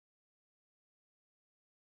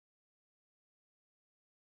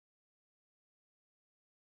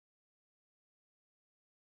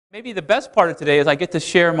Maybe the best part of today is I get to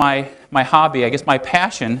share my hobby, I guess my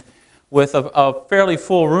passion, with a fairly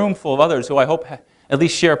full room full of others who I hope at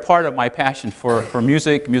least share part of my passion for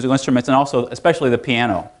music, musical instruments, and also especially the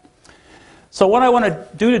piano. So what I want to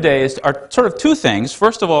do today are sort of two things.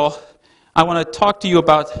 First of all, I want to talk to you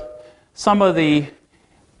about some of the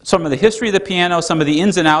history of the piano, some of the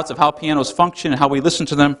ins and outs of how pianos function and how we listen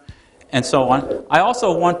to them, and so on. I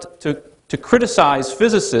also want to criticize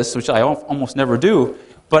physicists, which I almost never do,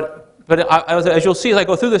 but as you'll see as I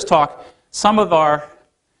go through this talk, some of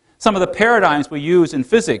the paradigms we use in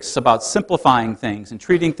physics about simplifying things and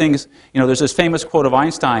treating things, there's this famous quote of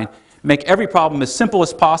Einstein, make every problem as simple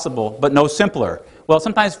as possible, but no simpler. Well,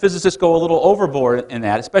 sometimes physicists go a little overboard in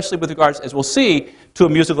that, especially with regards, as we'll see, to a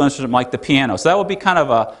musical instrument like the piano. So that will be kind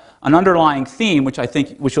of an underlying theme, which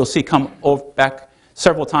you'll see come back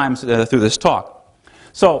several times through this talk.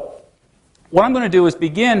 So what I'm going to do is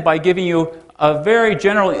begin by giving you a very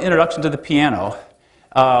general introduction to the piano.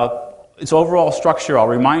 Its overall structure. I'll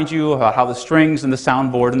remind you about how the strings and the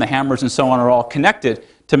soundboard and the hammers and so on are all connected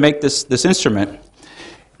to make this instrument.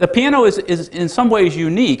 The piano is in some ways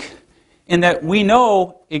unique in that we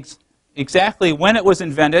know exactly when it was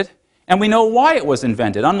invented and we know why it was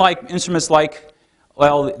invented. Unlike instruments like,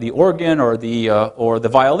 well, the organ or the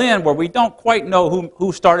violin, where we don't quite know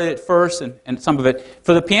who started it first and some of it.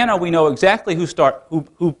 For the piano, we know exactly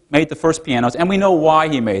who made the first pianos, and we know why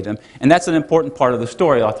he made them. And that's an important part of the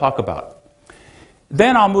story I'll talk about.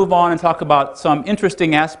 Then I'll move on and talk about some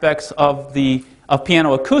interesting aspects of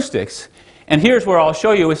piano acoustics. And here's where I'll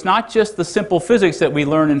show you it's not just the simple physics that we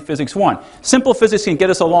learn in Physics 1. Simple physics can get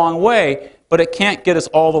us a long way, but it can't get us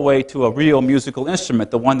all the way to a real musical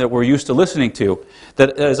instrument, the one that we're used to listening to.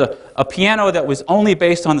 That is a piano that was only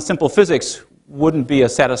based on the simple physics wouldn't be a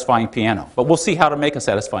satisfying piano. But we'll see how to make a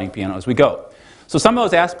satisfying piano as we go. So some of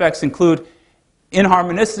those aspects include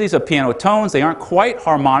inharmonicities of piano tones. They aren't quite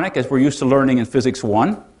harmonic as we're used to learning in Physics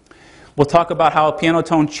 1. We'll talk about how a piano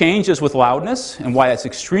tone changes with loudness and why that's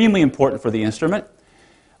extremely important for the instrument.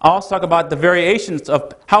 I'll also talk about the variations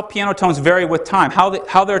of how piano tones vary with time,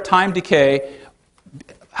 how their time decay,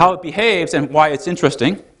 how it behaves, and why it's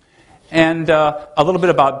interesting. And a little bit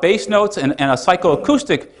about bass notes and a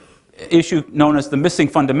psychoacoustic issue known as the missing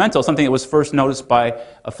fundamental, something that was first noticed by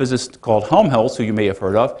a physicist called Helmholtz, who you may have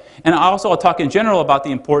heard of. And I'll talk in general about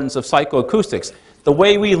the importance of psychoacoustics. The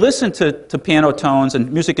way we listen to piano tones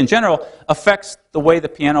and music in general affects the way the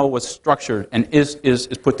piano was structured and is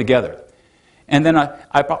put together. And then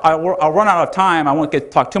I'll run out of time. I won't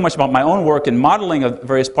talk too much about my own work in modeling of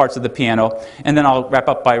various parts of the piano. And then I'll wrap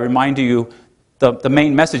up by reminding you the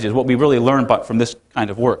main messages, what we really learn from this kind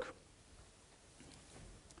of work.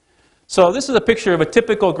 So this is a picture of a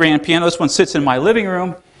typical grand piano. This one sits in my living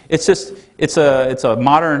room. It's a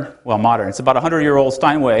modern, it's about a 100-year-old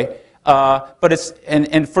Steinway. But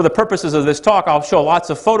and for the purposes of this talk, I'll show lots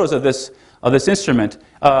of photos of this instrument.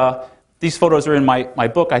 These photos are in my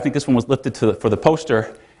book. I think this one was lifted for the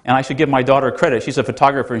poster, and I should give my daughter credit. She's a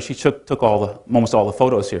photographer, and she took almost all the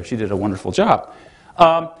photos here. She did a wonderful job.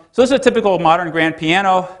 So this is a typical modern grand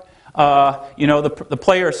piano. The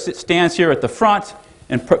player stands here at the front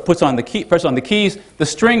and presses on the keys. The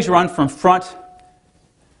strings run from front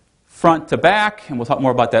to back, and we'll talk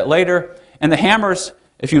more about that later. And the hammers.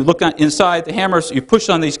 If you look inside, the hammers, you push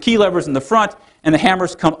on these key levers in the front, and the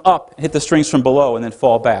hammers come up and hit the strings from below and then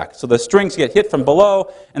fall back. So the strings get hit from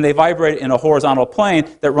below, and they vibrate in a horizontal plane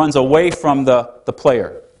that runs away from the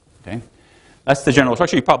player. Okay? That's the general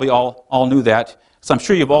structure. You probably all knew that, so I'm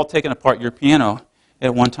sure you've all taken apart your piano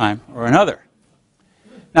at one time or another.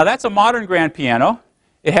 Now that's a modern grand piano.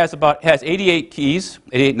 It has 88 keys,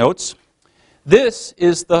 88 notes. This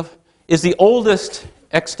is the oldest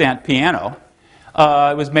extant piano.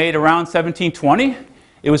 It was made around 1720.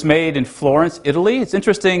 It was made in Florence, Italy. It's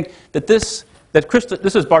interesting that this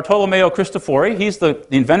is Bartolomeo Cristofori. He's the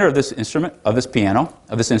inventor of this instrument, of this piano,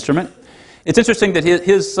 of this instrument. It's interesting that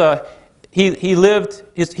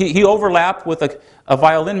he overlapped with a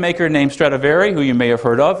violin maker named Stradivari, who you may have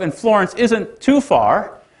heard of. And Florence isn't too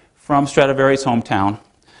far from Stradivari's hometown,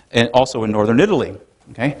 and also in northern Italy.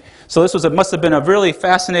 Okay, so this must have been a really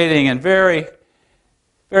fascinating and very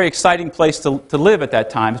exciting place to live at that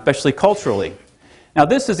time, especially culturally. Now,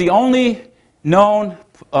 this is the only known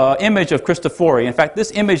image of Cristofori. In fact,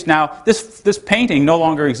 this image now, this painting no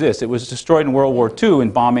longer exists. It was destroyed in World War II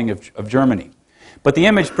in bombing of Germany. But the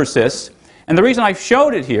image persists. And the reason I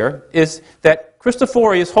showed it here is that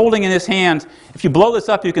Cristofori is holding in his hand, if you blow this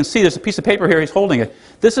up, you can see there's a piece of paper here, he's holding it.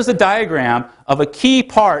 This is a diagram of a key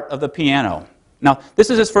part of the piano. Now, this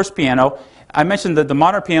is his first piano. I mentioned that the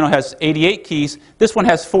modern piano has 88 keys. This one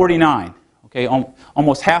has 49. okay,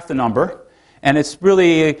 almost half the number. And it's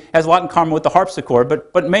really has a lot in common with the harpsichord,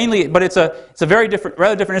 but it's a very different,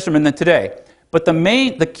 rather different instrument than today. But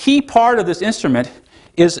the key part of this instrument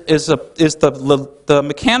is the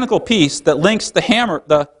mechanical piece that links the hammer,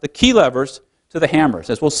 the key levers to the hammers.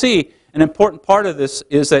 As we'll see, an important part of this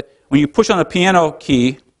is that when you push on a piano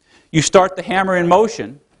key, you start the hammer in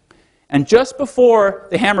motion, and just before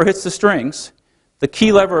the hammer hits the strings, the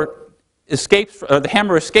key lever escapes, the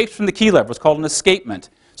hammer escapes from the key lever. It's called an escapement.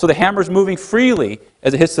 So the hammer is moving freely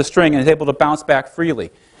as it hits the string and is able to bounce back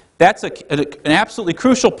freely. That's an absolutely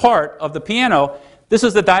crucial part of the piano. This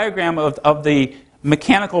is the diagram of the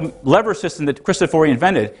mechanical lever system that Cristofori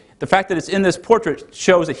invented. The fact that it's in this portrait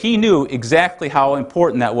shows that he knew exactly how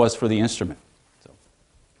important that was for the instrument. So,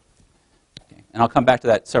 okay. And I'll come back to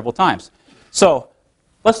that several times. So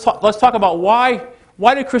let's talk about why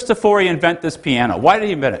did Cristofori invent this piano? Why did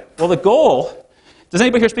he invent it? Well, the goal, does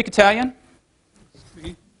anybody here speak Italian?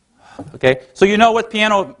 Okay, so you know what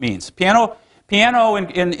piano means. Piano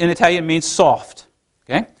in Italian means soft.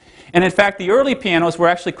 Okay? And in fact, the early pianos were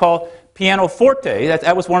actually called pianoforte.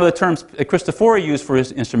 That was one of the terms that Cristofori used for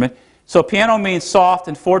his instrument. So piano means soft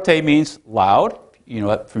and forte means loud, you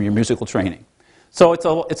know, from your musical training. So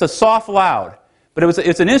it's a soft loud. But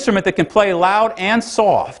it's an instrument that can play loud and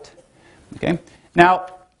soft. Okay? Now,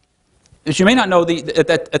 as you may not know,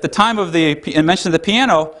 at the time of the invention of the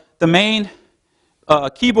piano, the main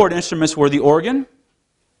keyboard instruments were the organ,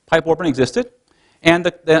 pipe organ existed, and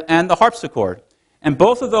the harpsichord. And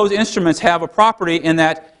both of those instruments have a property in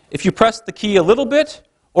that if you press the key a little bit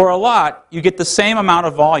or a lot, you get the same amount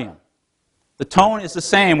of volume. The tone is the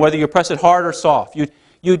same whether you press it hard or soft. You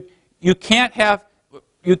can't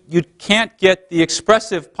get the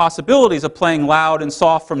expressive possibilities of playing loud and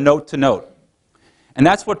soft from note to note. And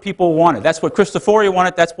that's what people wanted. That's what Cristofori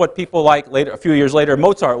wanted. That's what people like later, a few years later,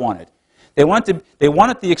 Mozart wanted. They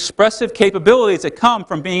wanted the expressive capabilities that come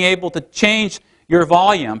from being able to change your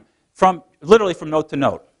volume literally from note to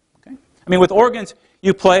note. Okay? I mean, with organs,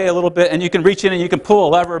 you play a little bit, and you can reach in and you can pull a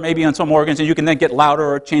lever maybe on some organs, and you can then get louder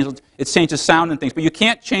or it changes sound and things, but you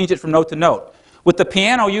can't change it from note to note. With the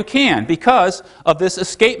piano, you can because of this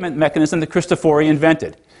escapement mechanism that Cristofori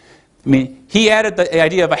invented. I mean, he added the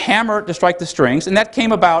idea of a hammer to strike the strings, and that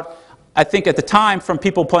came about, I think, at the time from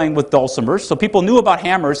people playing with dulcimers. So people knew about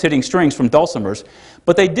hammers hitting strings from dulcimers,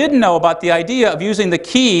 but they didn't know about the idea of using the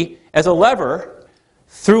key as a lever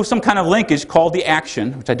through some kind of linkage called the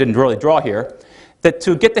action, which I didn't really draw here, that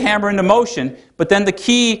to get the hammer into motion, but then the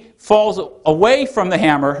key falls away from the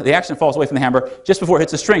hammer, the action falls away from the hammer just before it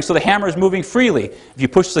hits the string, so the hammer is moving freely. If you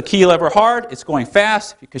push the key lever hard, it's going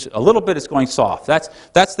fast. If you push it a little bit, it's going soft. That's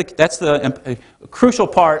the crucial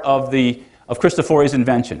part of Cristofori's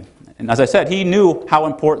invention. And as I said, he knew how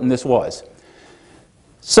important this was.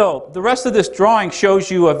 So the rest of this drawing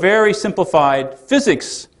shows you a very simplified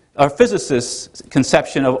physicist's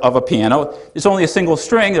conception of a piano. It's only a single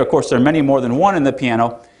string. Of course, there are many more than one in the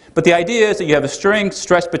piano. But the idea is that you have a string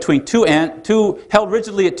stretched between held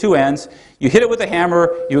rigidly at two ends. You hit it with a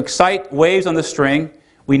hammer. You excite waves on the string.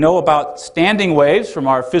 We know about standing waves from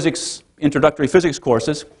our introductory physics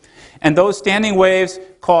courses. And those standing waves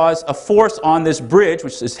cause a force on this bridge,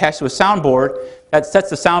 which is attached to a soundboard. That sets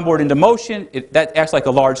the soundboard into motion. That acts like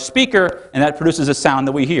a large speaker, and that produces a sound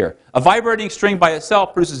that we hear. A vibrating string by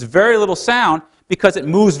itself produces very little sound because it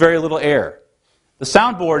moves very little air. The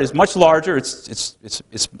soundboard is much larger. It's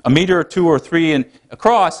a meter or two or three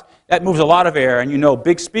across. That moves a lot of air, and you know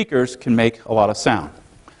big speakers can make a lot of sound.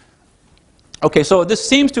 Okay, so this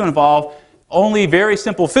seems to involve only very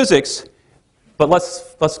simple physics. But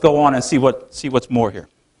let's go on and see what's more here.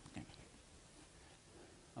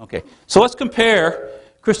 Okay, so let's compare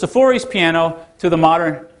Cristofori's piano to the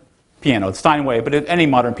modern piano, the Steinway, but any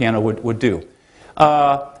modern piano would do.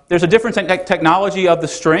 There's a difference in technology of the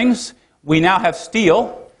strings. We now have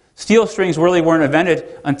steel. Steel strings really weren't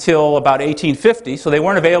invented until about 1850, so they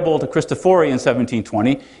weren't available to Cristofori in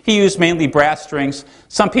 1720. He used mainly brass strings.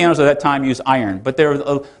 Some pianos at that time used iron, but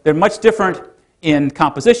they're much different in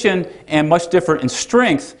composition and much different in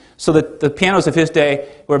strength, so that the pianos of his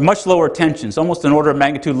day were much lower tensions, almost an order of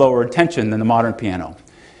magnitude lower in tension than the modern piano.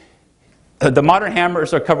 The modern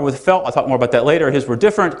hammers are covered with felt. I'll talk more about that later. His were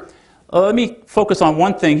different. Let me focus on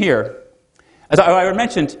one thing here. As I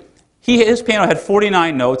mentioned, his piano had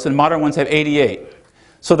 49 notes and modern ones have 88.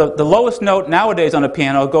 So the lowest note nowadays on a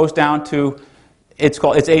piano goes down to, it's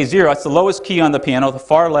A0. That's the lowest key on the piano, the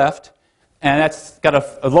far left. And that's got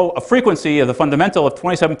a frequency of the fundamental of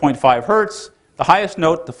 27.5 hertz. The highest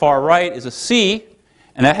note, the far right, is a C,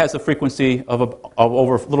 and that has a frequency of a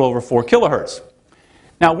little over 4 kilohertz.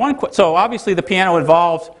 Now, so obviously the piano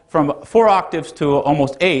evolved from 4 octaves to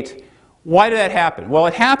almost 8. Why did that happen? Well,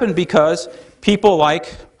 it happened because people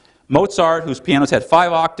like Mozart, whose pianos had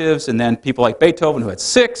 5 octaves, and then people like Beethoven, who had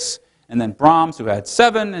 6, and then Brahms, who had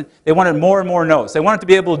 7, and they wanted more and more notes. They wanted to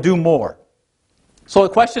be able to do more. So the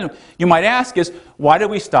question you might ask is, why did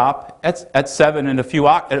we stop at 7 and a few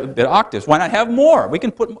octaves? Why not have more? We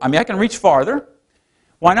can put, I mean, I can reach farther.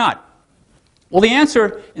 Why not? Well, the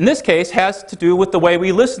answer in this case has to do with the way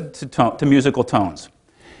we listen to musical tones.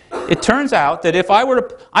 It turns out that if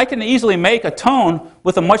I can easily make a tone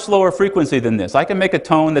with a much lower frequency than this. I can make a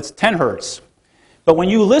tone that's 10 hertz. But when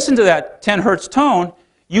you listen to that 10 hertz tone,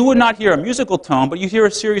 you would not hear a musical tone, but you hear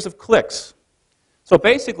a series of clicks. So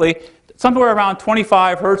basically, somewhere around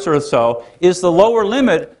 25 hertz or so is the lower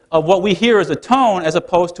limit of what we hear as a tone as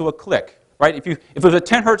opposed to a click. Right? If it was a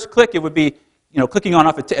 10 hertz click, it would be clicking on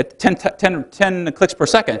off at 10 clicks per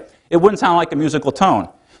second. It wouldn't sound like a musical tone.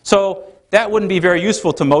 So that wouldn't be very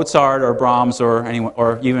useful to Mozart or Brahms or anyone,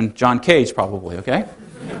 or even John Cage probably, okay?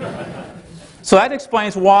 So that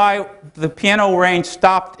explains why the piano range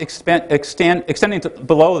stopped extending to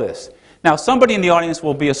below this. Now somebody in the audience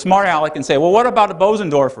will be a smart aleck and say, well, what about the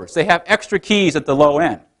Bosendorfers? They have extra keys at the low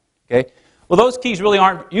end, okay? Well, those keys really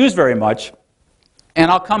aren't used very much. And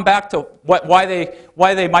I'll come back to why I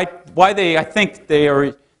think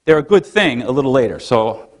they're a good thing a little later.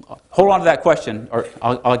 So hold on to that question, or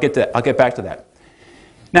I'll get back to that.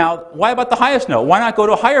 Now, why about the highest note? Why not go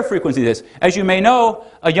to a higher frequency than this? As you may know,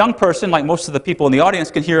 a young person, like most of the people in the audience,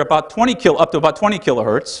 can hear about up to about 20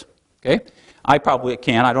 kilohertz. Okay, I probably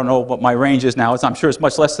can. I don't know what my range is now. I'm sure it's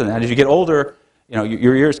much less than that. As you get older,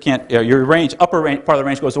 your ears can't. Your range, upper range, part of the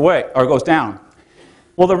range goes away or goes down.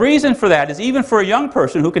 Well, the reason for that is even for a young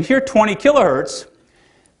person who can hear 20 kilohertz,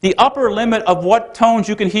 the upper limit of what tones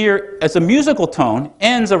you can hear as a musical tone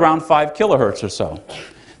ends around 5 kilohertz or so.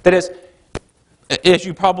 That is, as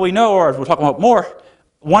you probably know, or as we'll talk about more,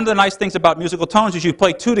 one of the nice things about musical tones is you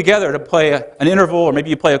play 2 together to play an interval, or maybe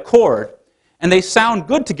you play a chord, and they sound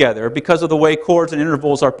good together because of the way chords and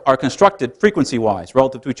intervals are constructed frequency-wise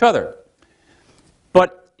relative to each other.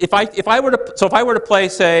 But if I were to play,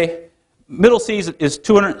 say, middle C is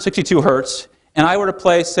 262 hertz, and I were to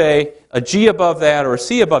play, say, a G above that or a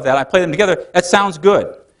C above that, I play them together, that sounds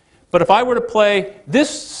good. But if I were to play this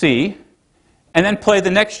C and then play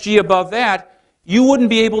the next G above that, you wouldn't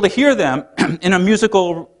be able to hear them in a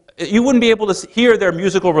musical, you wouldn't be able to hear their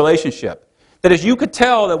musical relationship. That is, you could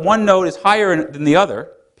tell that one note is higher than the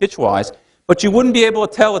other, pitch-wise, but you wouldn't be able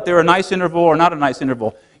to tell if they're a nice interval or not a nice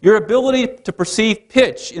interval. Your ability to perceive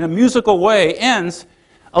pitch in a musical way ends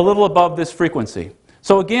a little above this frequency.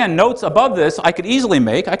 So again, notes above this I could easily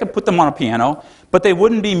make. I could put them on a piano, but they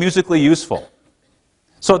wouldn't be musically useful.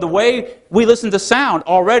 So the way we listen to sound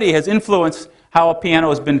already has influenced how a piano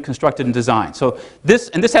has been constructed and designed. So this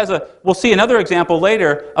has we'll see another example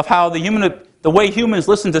later of how the way humans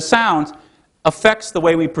listen to sounds affects the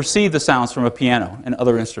way we perceive the sounds from a piano and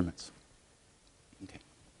other instruments.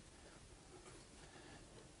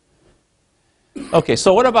 Okay,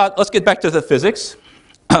 so let's get back to the physics.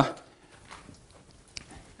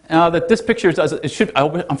 That this picture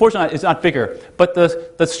unfortunately it's not bigger, but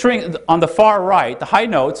the string on the far right, the high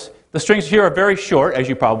notes, the strings here are very short, as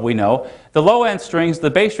you probably know. The low end strings, the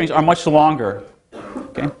bass strings, are much longer.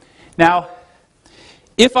 Okay. Now,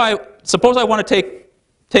 suppose I want to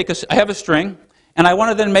I have a string, and I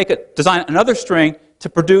want to then design another string to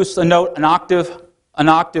produce a note an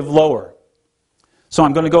octave lower. So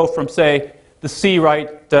I'm going to go from, say, the C right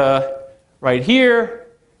here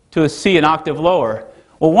to a C an octave lower.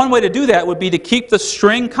 Well, one way to do that would be to keep the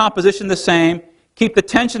string composition the same, keep the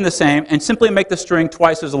tension the same, and simply make the string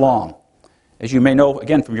twice as long. As you may know,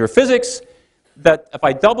 again, from your physics, that if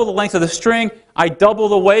I double the length of the string, I double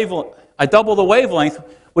the wavelength,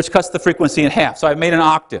 which cuts the frequency in half. So I've made an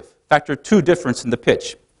octave, factor 2 difference in the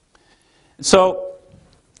pitch. So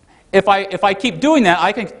if I keep doing that,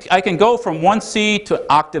 I can go from 1 C to an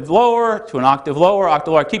octave lower, to an octave lower,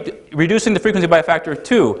 octave lower. I keep reducing the frequency by a factor of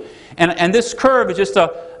 2. And this curve is just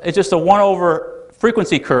a 1 over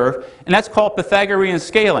frequency curve, and that's called Pythagorean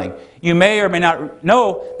scaling. You may or may not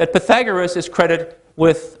know that Pythagoras is credited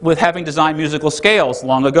with having designed musical scales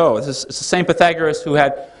long ago. It's the same Pythagoras who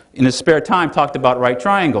had, in his spare time, talked about right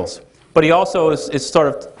triangles. But he also is sort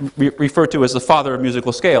of referred to as the father of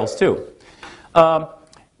musical scales, too.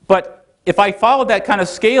 But if I followed that kind of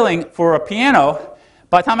scaling for a piano,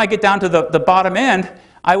 by the time I get down to the bottom end,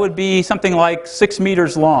 I would be something like 6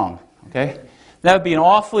 meters long. Okay, that would be an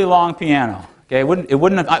awfully long piano. Okay, it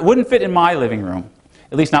wouldn't fit in my living room,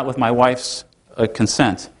 at least not with my wife's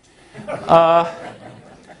consent.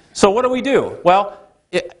 So what do we do? Well,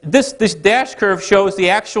 this dash curve shows the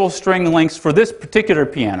actual string lengths for this particular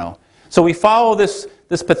piano. So we follow this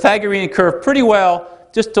Pythagorean curve pretty well,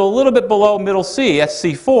 just to a little bit below middle C, that's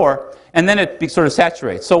C4, and then it sort of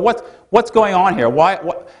saturates. So what's going on here?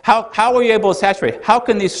 How are you able to saturate? How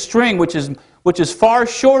can this string, which is far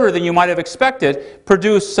shorter than you might have expected,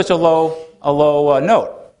 produce such a low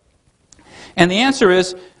note? And the answer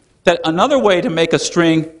is that another way to make a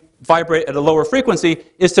string vibrate at a lower frequency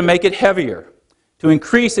is to make it heavier, to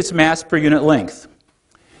increase its mass per unit length.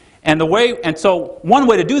 And so one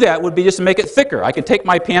way to do that would be just to make it thicker. I could take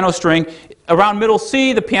my piano string, around middle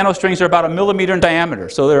C, the piano strings are about 1 millimeter in diameter,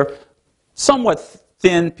 so they're somewhat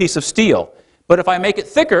thin piece of steel. But if I make it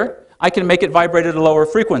thicker, I can make it vibrate at a lower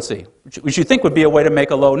frequency, which you think would be a way to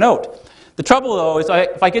make a low note. The trouble, though, is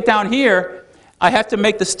if I get down here, I have to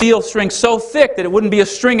make the steel string so thick that it wouldn't be a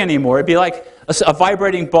string anymore. It'd be like a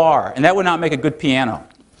vibrating bar, and that would not make a good piano.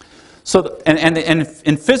 So, and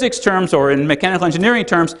in physics terms or in mechanical engineering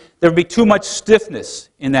terms, there would be too much stiffness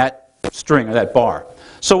in that string or that bar.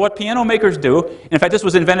 So what piano makers do, and in fact this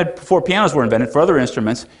was invented before pianos were invented for other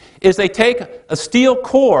instruments, is they take a steel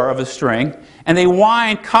core of a string and they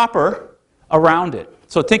wind copper around it.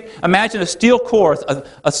 So imagine a steel core,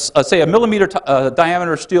 say a millimeter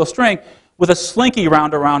diameter steel string with a slinky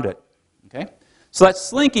round around it. Okay? So that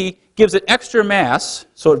slinky gives it extra mass,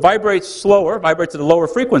 so it vibrates slower, vibrates at a lower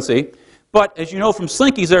frequency, but as you know from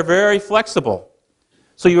slinkies, they're very flexible.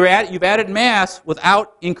 So you've added mass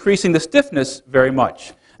without increasing the stiffness very much.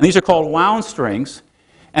 And these are called wound strings,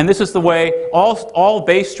 and this is the way all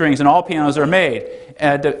bass strings and all pianos are made.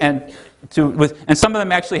 And some of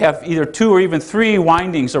them actually have either 2 or even 3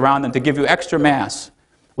 windings around them to give you extra mass,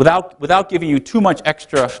 without giving you too much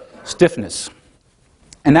extra stiffness.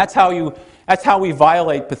 And that's how we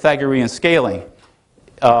violate Pythagorean scaling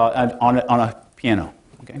on a piano.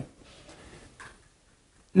 Okay.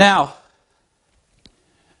 Now,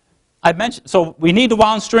 I mentioned, so we need the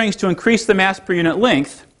wound strings to increase the mass per unit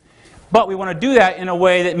length, but we want to do that in a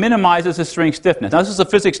way that minimizes the string stiffness. Now, this is a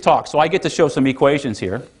physics talk, so I get to show some equations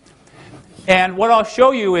here. And what I'll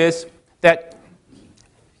show you is that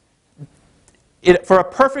for a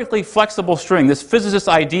perfectly flexible string, this physicist's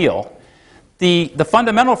ideal, the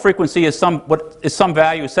fundamental frequency is some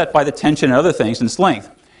value set by the tension and other things in its length.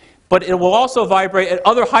 But it will also vibrate at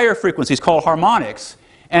other higher frequencies called harmonics.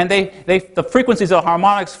 And the frequencies of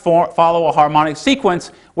harmonics follow a harmonic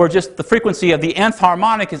sequence where just the frequency of the nth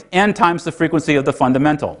harmonic is n times the frequency of the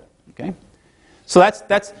fundamental. Okay? So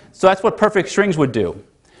that's what perfect strings would do.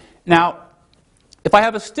 Now, if I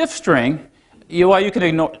have a stiff string, you can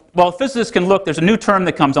ignore. Well, physicists can look. There's a new term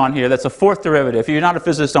that comes on here. That's a fourth derivative. If you're not a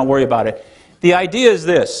physicist, don't worry about it. The idea is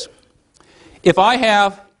this: if I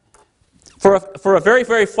have, for a very,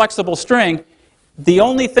 very flexible string, the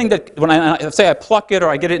only thing that, when I pluck it or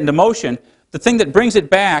I get it into motion, the thing that brings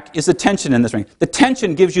it back is the tension in the string. The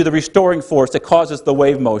tension gives you the restoring force that causes the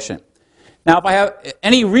wave motion. Now, if I have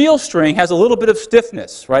any real string has a little bit of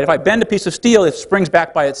stiffness, right? If I bend a piece of steel, it springs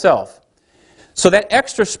back by itself. So that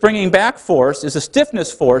extra springing back force is a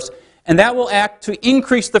stiffness force, and that will act to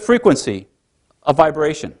increase the frequency of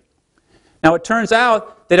vibration. Now, it turns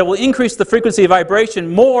out that it will increase the frequency of vibration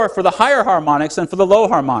more for the higher harmonics than for the low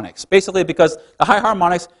harmonics, basically because the high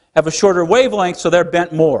harmonics have a shorter wavelength, so they're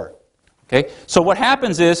bent more. Okay? So what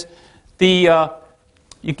happens is,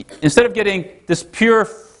 instead of getting this pure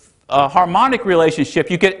harmonic relationship,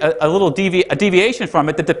 you get a deviation from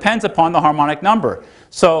it that depends upon the harmonic number.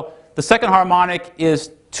 So the second harmonic is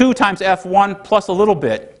 2 times F1 plus a little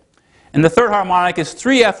bit, and the third harmonic is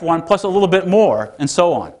 3F1 plus a little bit more, and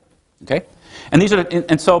so on. Okay?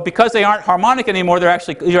 And so because they aren't harmonic anymore, these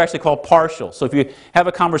are actually called partials. So if you have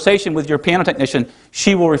a conversation with your piano technician,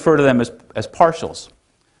 she will refer to them as partials,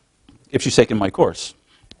 if she's taken my course.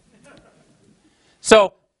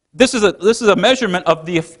 So this is a measurement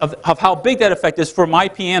of how big that effect is for my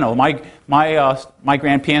piano, my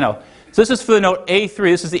grand piano. So this is for the note A3.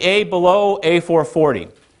 This is the A below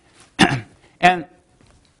A440. And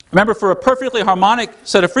remember, for a perfectly harmonic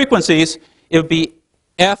set of frequencies, it would be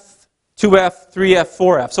F, 2F, 3F,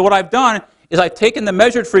 4F. So what I've done is I've taken the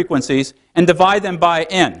measured frequencies and divide them by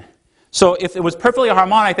n. So if it was perfectly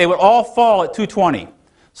harmonic, they would all fall at 220.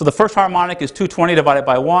 So the first harmonic is 220 divided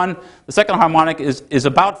by 1. The second harmonic is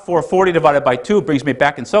about 440 divided by 2. It brings me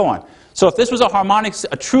back and so on. So if this was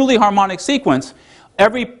a truly harmonic sequence,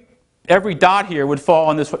 every dot here would fall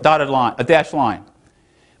on this dotted line, a dashed line.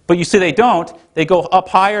 But you see they don't. They go up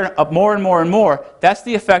higher, up more and more and more. That's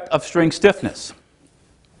the effect of string stiffness.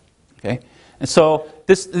 Okay? And so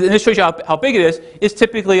this shows you how big it is. It's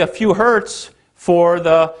typically a few hertz for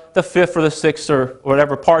the fifth or the sixth or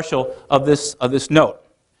whatever partial of this note.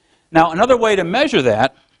 Now, another way to measure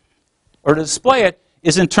that, or to display it,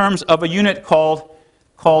 is in terms of a unit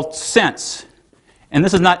called cents. And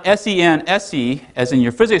this is not S-E-N-S-E, as in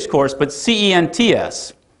your physics course, but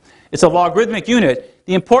C-E-N-T-S. It's a logarithmic unit.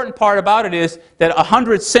 The important part about it is that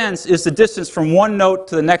 100 cents is the distance from one note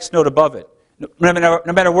to the next note above it, no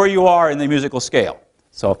matter where you are in the musical scale.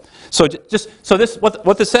 So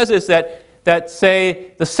what this says is that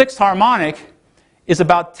say the sixth harmonic is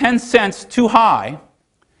about 10 cents too high,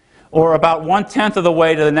 or about 1/10 of the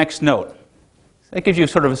way to the next note. That gives you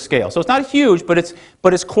sort of a scale. So it's not huge, but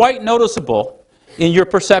it's quite noticeable in your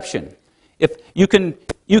perception. If you can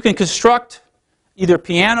construct either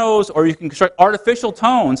pianos or you can construct artificial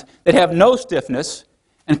tones that have no stiffness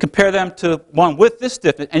and compare them to one with this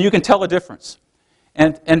stiffness, and you can tell a difference.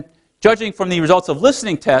 And judging from the results of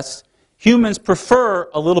listening tests, humans prefer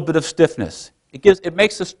a little bit of stiffness. It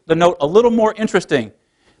makes the note a little more interesting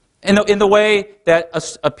in the way that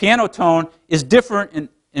a piano tone is different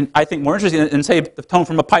and I think more interesting than, say, the tone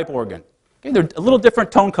from a pipe organ. Okay, they're a little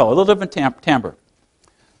different tone color, a little different timbre.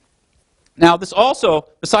 Now, this also,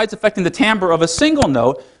 besides affecting the timbre of a single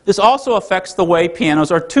note, this also affects the way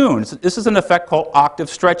pianos are tuned. This is an effect called octave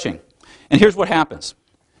stretching. And here's what happens.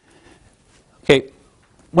 Okay,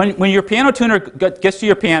 when your piano tuner gets to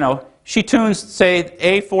your piano, she tunes, say,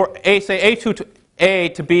 A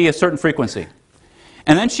to B a certain frequency.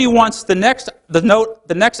 And then she wants the next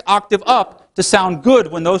octave up to sound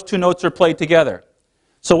good when those two notes are played together.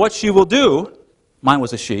 So what she will do, mine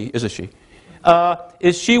was a she,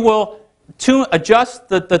 is she will adjust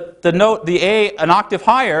the note, the A, an octave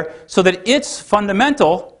higher, so that its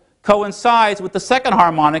fundamental coincides with the second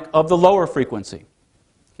harmonic of the lower frequency.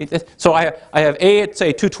 So I have A at,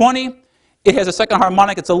 say, 220. It has a second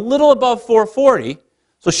harmonic. It's a little above 440.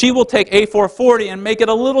 So she will take A 440 and make it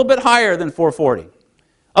a little bit higher than 440.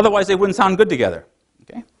 Otherwise, they wouldn't sound good together.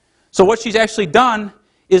 Okay? So what she's actually done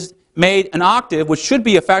is made an octave, which should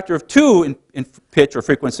be a factor of 2 in pitch or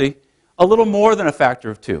frequency, a little more than a factor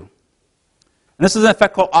of 2. And this is an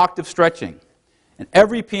effect called octave stretching. And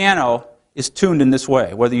every piano is tuned in this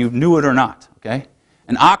way, whether you knew it or not. Okay?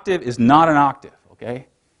 An octave is not an octave. Okay?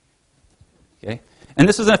 Okay? And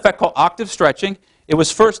this is an effect called octave stretching. It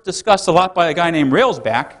was first discussed a lot by a guy named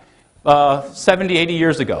Railsback 70, 80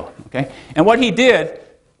 years ago. Okay? And what he did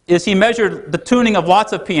is he measured the tuning of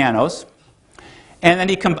lots of pianos, and then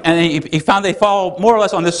he found they follow more or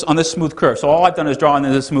less on this smooth curve. So all I've done is draw in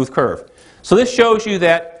this smooth curve. So this shows you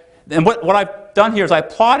that, and what I've done here is I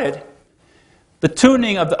plotted the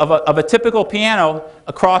tuning of a typical piano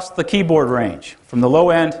across the keyboard range, from the low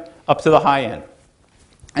end up to the high end.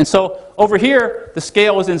 And so over here, the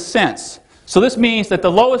scale is in cents. So this means that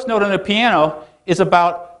the lowest note on the piano is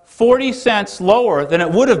about 40 cents lower than it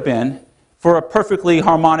would have been for a perfectly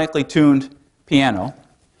harmonically tuned piano.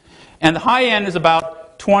 And the high end is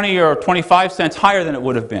about 20 or 25 cents higher than it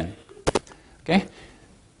would have been. Okay?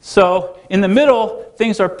 So in the middle,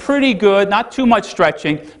 things are pretty good, not too much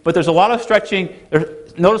stretching, but there's a lot of stretching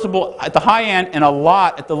noticeable at the high end and a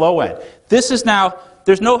lot at the low end. This is now,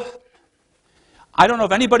 I don't know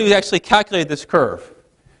if anybody who's actually calculated this curve.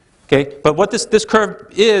 Okay? But what this curve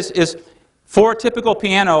is for a typical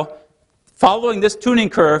piano, following this tuning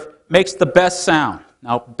curve makes the best sound.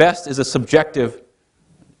 Now, best is a subjective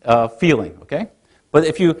feeling, okay?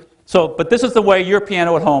 But but this is the way your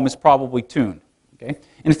piano at home is probably tuned, okay?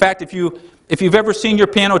 In fact, if you've ever seen your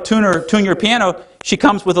piano tuner tune your piano, she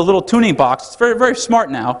comes with a little tuning box. It's very, very smart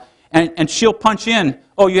now, and she'll punch in,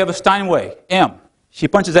 oh, you have a Steinway M. She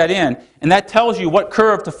punches that in, and that tells you what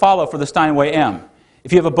curve to follow for the Steinway M.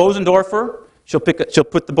 If you have a Bosendorfer, she'll put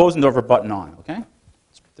the Bosendorfer button on, okay?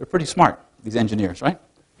 They're pretty smart, these engineers, right?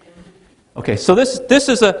 Okay, so this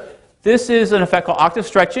is an effect called octave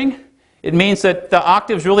stretching. It means that the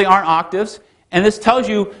octaves really aren't octaves, and this tells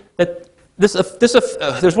you that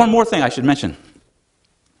there's one more thing I should mention.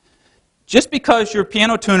 Just because your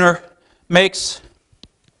piano tuner makes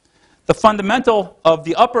the fundamental of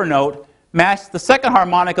the upper note match the second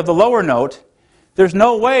harmonic of the lower note, there's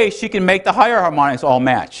no way she can make the higher harmonics all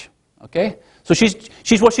match. Okay, so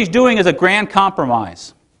what she's doing is a grand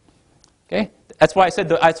compromise. Okay. That's why I said.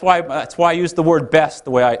 That's why I used the word best the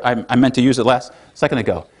way I meant to use it last second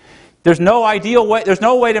ago. There's no ideal way. There's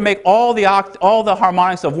no way to make all the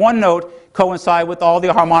harmonics of one note coincide with all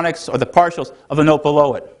the harmonics or the partials of the note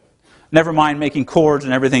below it. Never mind making chords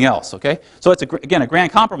and everything else. Okay. So it's again a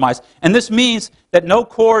grand compromise, and this means that no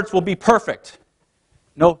chords will be perfect.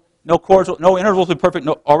 No intervals will be perfect.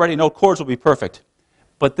 Already no chords will be perfect.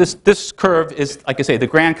 But this curve is, like I say, the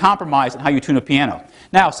grand compromise in how you tune a piano.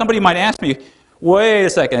 Now, somebody might ask me, wait a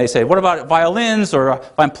second, they say, what about violins, or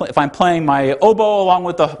if I'm playing my oboe along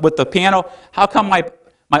with the piano, how come my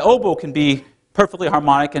oboe can be perfectly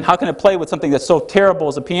harmonic, and how can it play with something that's so terrible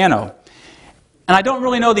as a piano? And I don't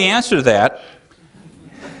really know the answer to that,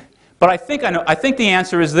 but I think I know. I think the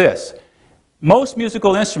answer is this. Most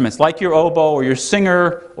musical instruments, like your oboe or your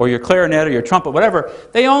singer or your clarinet or your trumpet, whatever,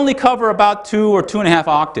 they only cover about 2 or 2.5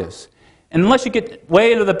 octaves. And unless you get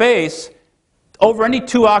way into the bass, over any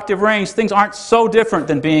 2-octave range, things aren't so different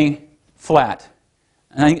than being flat.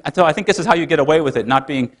 And I think this is how you get away with it, not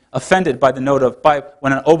being offended by the note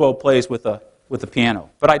when an oboe plays with a piano.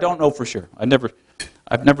 But I don't know for sure. I've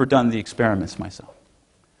never done the experiments myself.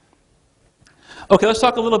 Okay, let's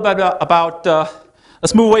talk a little bit about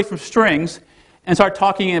let's move away from strings and start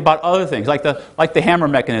talking about other things, like the hammer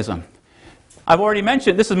mechanism. I've already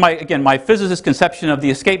mentioned, this is my physicist conception of the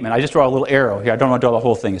escapement. I just draw a little arrow here. I don't want to draw the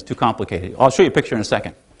whole thing. It's too complicated. I'll show you a picture in a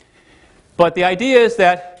second. But the idea is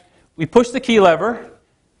that we push the key lever.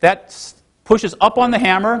 That pushes up on the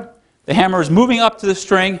hammer. The hammer is moving up to the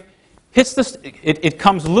string. Hits it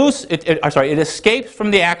comes loose. It escapes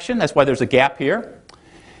from the action. That's why there's a gap here.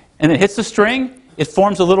 And it hits the string. It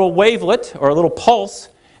forms a little wavelet or a little pulse.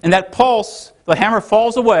 And that pulse, the hammer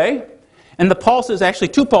falls away. And the pulses, actually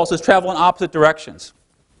 2 pulses, travel in opposite directions.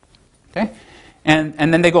 Okay? And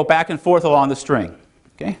then they go back and forth along the string.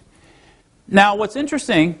 Okay? Now, what's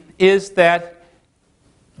interesting is that,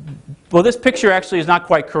 well, this picture actually is not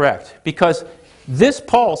quite correct, because this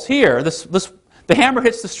pulse here, the hammer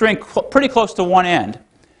hits the string pretty close to one end.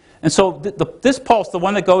 And so this pulse, the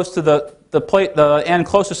one that goes to the end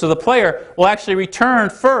closest to the player, will actually return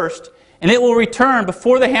first, and it will return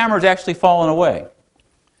before the hammer has actually fallen away.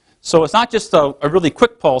 So it's not just a really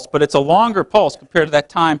quick pulse, but it's a longer pulse compared to that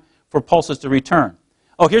time for pulses to return.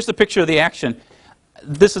 Oh, here's the picture of the action.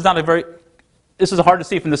 This is hard to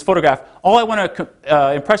see from this photograph. All I want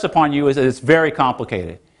to impress upon you is that it's very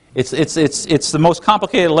complicated. It's the most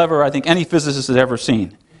complicated lever I think any physicist has ever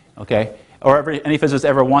seen, okay, or any physicist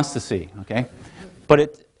ever wants to see, okay.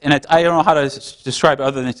 But I don't know how to describe it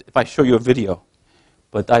other than if I show you a video,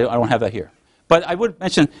 but I don't have that here. But I would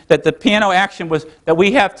mention that the piano action that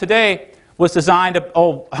we have today was designed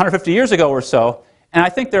 150 years ago or so, and I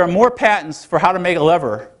think there are more patents for how to make a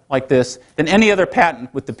lever like this than any other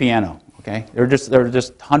patent with the piano. Okay, there are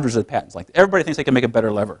just hundreds of patents like that. Everybody thinks they can make a better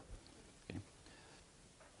lever. Okay.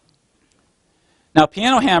 Now,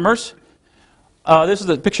 piano hammers. This is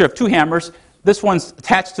a picture of 2 hammers. This one's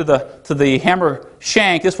attached to the hammer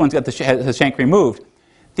shank. This one's got the shank removed.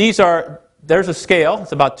 There's a scale.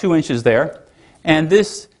 It's about 2 inches there. And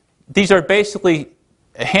these are basically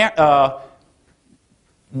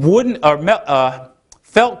wooden or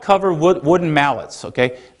felt-covered wooden mallets.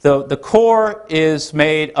 Okay, the core is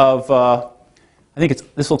made of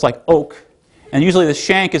this looks like oak, and usually the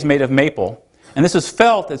shank is made of maple. And this is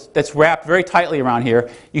felt that's wrapped very tightly around here.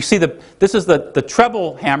 You see this is the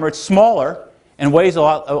treble hammer. It's smaller and weighs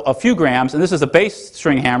a few grams, and this is a bass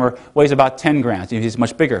string hammer, weighs about 10 grams. It's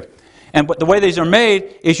much bigger. But the way these are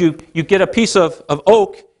made is you get a piece of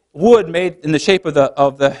oak wood made in the shape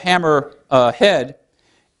of the hammer head.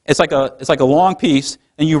 It's like a long piece,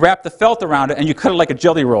 and you wrap the felt around it, and you cut it like a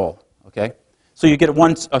jelly roll. Okay, so you get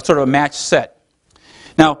sort of a matched set.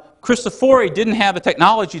 Now, Cristofori didn't have the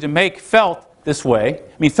technology to make felt this way.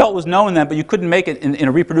 I mean, felt was known then, but you couldn't make it in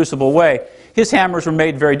a reproducible way. His hammers were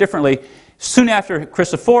made very differently. Soon after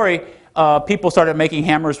Cristofori, people started making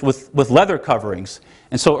hammers with leather coverings.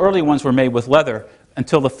 And so early ones were made with leather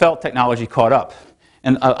until the felt technology caught up.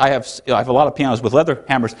 And I have a lot of pianos with leather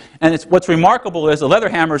hammers. And what's remarkable is the leather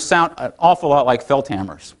hammers sound an awful lot like felt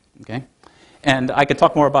hammers. Okay? And I can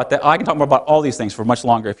talk more about that. I can talk more about all these things for much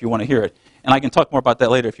longer if you want to hear it. And I can talk more about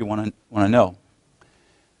that later if you want to know.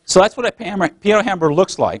 So that's what a piano hammer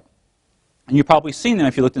looks like. And you've probably seen them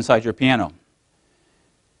if you looked inside your piano.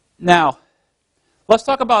 Now, let's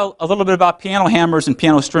talk a little bit about piano hammers and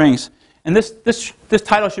piano strings. And this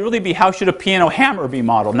title should really be, how should a piano hammer be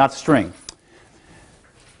modeled, not string.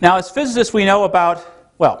 Now, as physicists, we know about,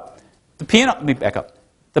 well, let me back up.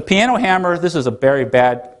 The piano hammer, this is a very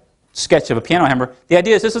bad sketch of a piano hammer. The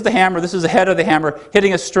idea is this is the hammer, this is the head of the hammer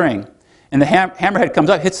hitting a string. And the hammerhead comes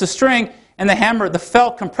up, hits the string, and the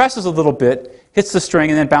felt compresses a little bit, hits the string,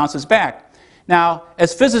 and then bounces back. Now,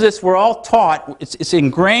 as physicists, we're all taught, it's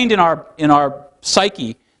ingrained in our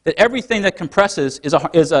psyche, that everything that compresses is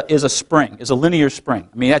a spring, is a linear spring.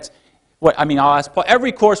 I mean, that's what I'll ask Paul.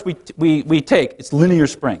 Every course we take, it's linear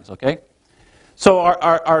springs. Okay, so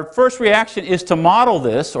our first reaction is to model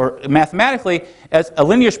this, or mathematically, as a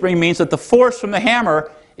linear spring means that the force from the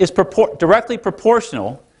hammer is directly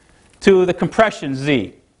proportional to the compression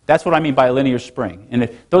z. That's what I mean by a linear spring. And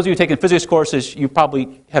if those of you taking physics courses, you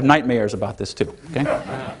probably have nightmares about this too. Okay?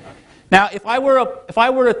 Now, if I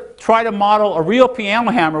were to try to model a real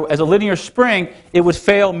piano hammer as a linear spring, it would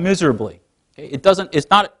fail miserably. Okay? It's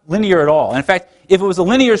not linear at all. And in fact, if it was a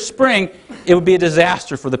linear spring, it would be a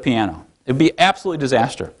disaster for the piano. It would be absolutely a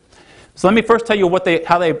disaster. So let me first tell you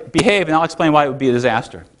how they behave, and I'll explain why it would be a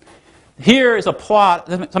disaster. Here is a plot,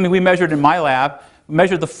 something we measured in my lab. We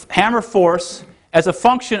measured the hammer force as a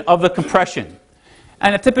function of the compression.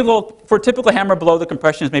 And for a typical hammer blow, the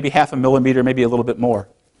compression is maybe 0.5 millimeter, maybe a little bit more.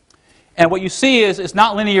 And what you see is it's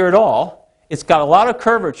not linear at all. It's got a lot of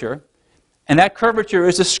curvature, and that curvature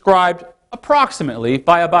is described approximately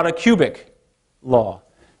by about a cubic law.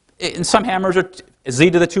 And some hammers are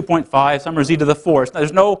z to the 2.5, some are z to the 4.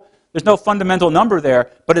 There's no fundamental number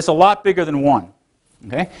there, but it's a lot bigger than 1.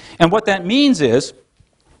 Okay? And what that means is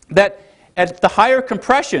that at the higher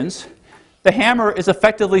compressions, the hammer is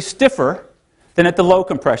effectively stiffer than at the low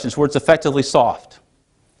compressions, where it's effectively soft.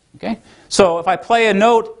 Okay? So if I play a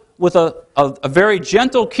note with a very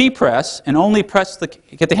gentle key press and only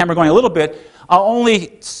get the hammer going a little bit, I'll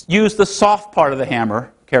only use the soft part of the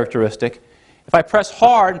hammer characteristic. If I press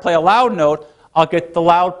hard and play a loud note, I'll get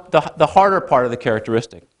the harder part of the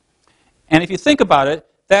characteristic. And if you think about it,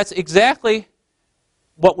 that's exactly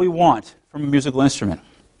what we want from a musical instrument.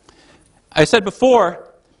 I said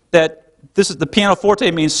before that the pianoforte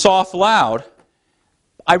means soft, loud.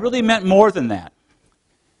 I really meant more than that.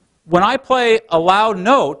 When I play a loud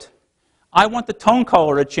note, I want the tone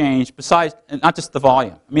color to change besides, not just the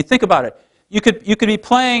volume. I mean, think about it. You could be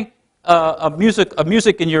playing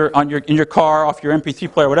music in your car off your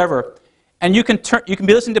MP3 player or whatever, and you can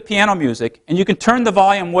be listening to piano music, and you can turn the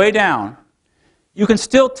volume way down. You can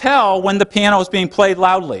still tell when the piano is being played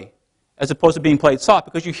loudly as opposed to being played soft,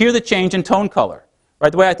 because you hear the change in tone color.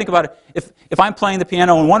 Right? The way I think about it, if I'm playing the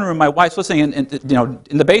piano in one room, my wife's listening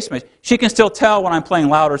in the basement, she can still tell when I'm playing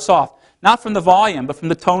loud or soft, not from the volume, but from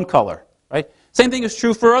the tone color. Right? Same thing is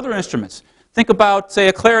true for other instruments. Think about, say,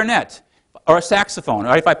 a clarinet or a saxophone.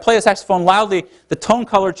 Right? If I play a saxophone loudly, the tone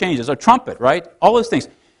color changes. Or trumpet, right? All those things.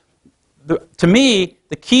 To me,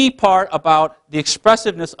 the key part about the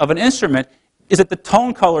expressiveness of an instrument is that the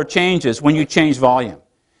tone color changes when you change volume.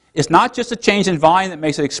 It's not just a change in volume that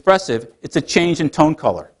makes it expressive, it's a change in tone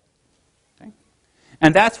color. Okay?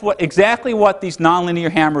 And that's exactly what these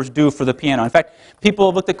nonlinear hammers do for the piano. In fact, people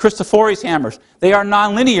have looked at Cristofori's hammers. They are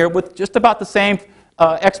nonlinear with just about the same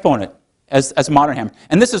exponent as a modern hammer.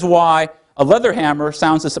 And this is why a leather hammer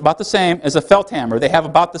sounds about the same as a felt hammer. They have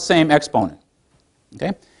about the same exponent.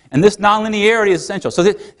 Okay? And this nonlinearity is essential.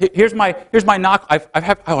 So here's my knock. I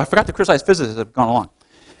forgot to criticize physicists that have gone along.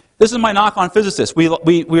 This is my knock on physicists. We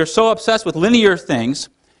are so obsessed with linear things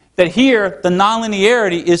that here the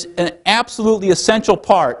nonlinearity is an absolutely essential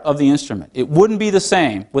part of the instrument. It wouldn't be the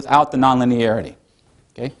same without the nonlinearity.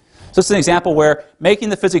 Okay? So this is an example where making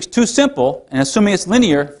the physics too simple and assuming it's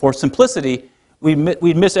linear for simplicity, we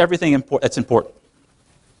miss everything that's important.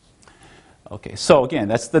 Okay, so again,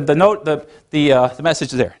 that's the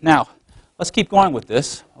message there. Now, let's keep going with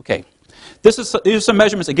this. Okay. These are some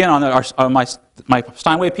measurements, again, on my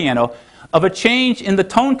Steinway piano, of a change in the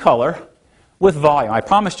tone color with volume. I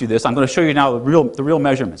promised you this. I'm going to show you now the real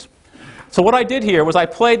measurements. So what I did here was I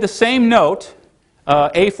played the same note,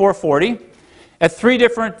 A440, at 3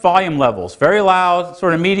 different volume levels, very loud,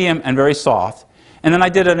 sort of medium, and very soft. And then I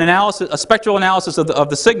did a spectral analysis of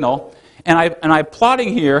the signal, and I'm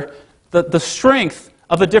plotting here the strength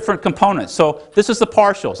of the different components. So this is the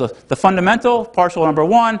partial. So the fundamental, partial number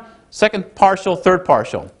 1, second partial, third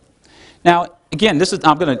partial. Now, again,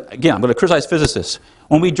 I'm going to criticize physicists.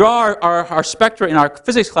 When we draw our spectra in our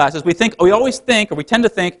physics classes, we tend to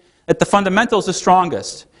think that the fundamental is the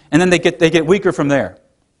strongest, and then they get weaker from there.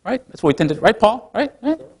 Right? That's what we tend to, right, Paul? Right?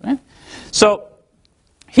 So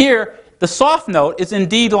here, the soft note is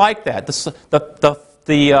indeed like that.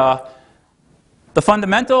 The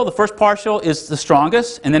fundamental, the first partial, is the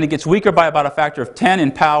strongest, and then it gets weaker by about a factor of 10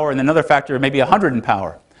 in power, and another factor of maybe 100 in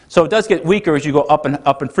power. So it does get weaker as you go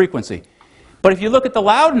up in frequency. But if you look at the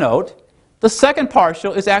loud note, the second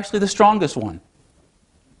partial is actually the strongest one.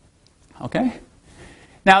 Okay?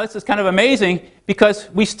 Now this is kind of amazing because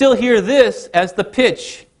we still hear this as the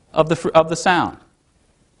pitch of the sound.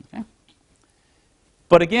 Okay?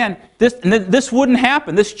 But again, this wouldn't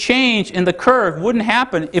happen. This change in the curve wouldn't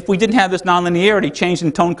happen if we didn't have this nonlinearity change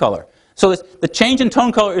in tone color. So the change in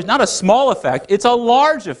tone color is not a small effect, it's a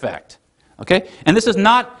large effect. Okay? And this is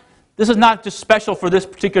not just special for this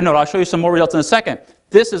particular note. I'll show you some more results in a second.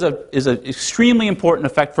 this is an extremely important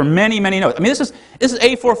effect for many, many notes. I mean, this is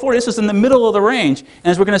A440. This is in the middle of the range, and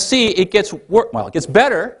as we're going to see, it gets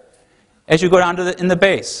better as you go down to in the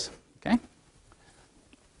bass. Okay.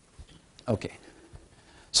 Okay.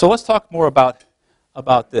 So let's talk more about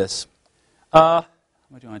this. Am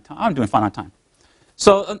I doing on time? I'm doing fine on time.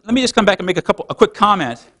 So let me just come back and make a quick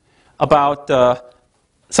comment about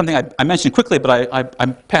something I mentioned quickly, but I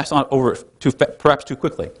passed on over perhaps too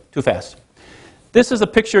quickly, too fast. This is a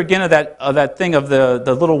picture again of that thing of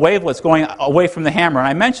the little wavelets going away from the hammer. And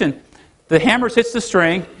I mentioned the hammer hits the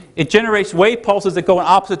string, it generates wave pulses that go in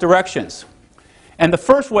opposite directions. And the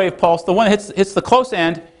first wave pulse, the one that hits the close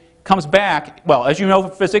end, comes back. Well, as you know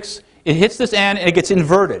from physics, it hits this end and it gets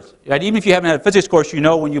inverted. Right? Even if you haven't had a physics course, you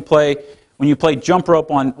know when you play jump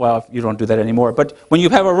rope on, well, you don't do that anymore, but when you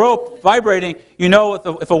have a rope vibrating, you know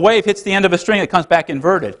if a wave hits the end of a string, it comes back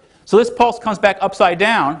inverted. So this pulse comes back upside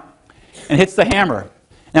down and hits the hammer.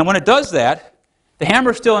 And when it does that, the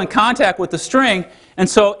hammer is still in contact with the string, and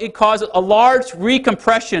so it causes a large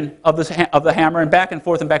recompression of the hammer and back and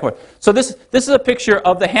forth and back and forth. So this is a picture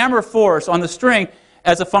of the hammer force on the string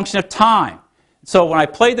as a function of time. So when I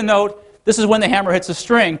play the note, this is when the hammer hits the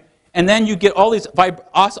string, and then you get all these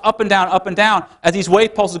up and down, as these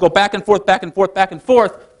wave pulses go back and forth, back and forth, back and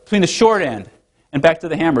forth between the short end and back to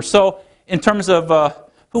the hammer. So in terms of,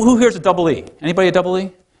 who here's a double E? Anybody a double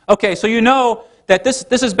E? Okay, so you know that this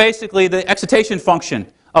is basically the excitation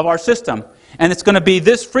function of our system, and it's going to be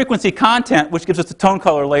this frequency content which gives us the tone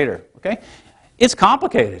color later. Okay, it's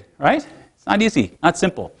complicated, right? It's not easy, not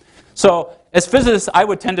simple. So as physicists, I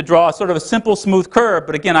would tend to draw sort of a simple, smooth curve,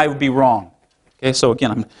 but again, I would be wrong. Okay, so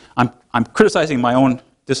again, I'm criticizing my own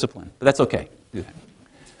discipline, but that's okay. Do that.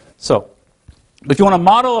 So, if you want to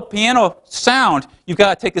model a piano sound, you've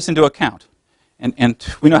got to take this into account, and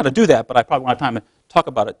we know how to do that, but I probably won't have time to talk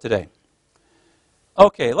about it today.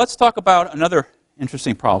 Okay, let's talk about another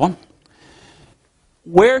interesting problem.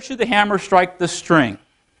 Where should the hammer strike the string?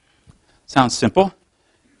 Sounds simple.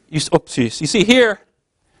 You see here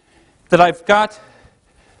that I've got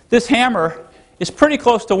this hammer is pretty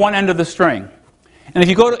close to one end of the string. And if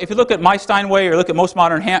you look at my Steinway or look at most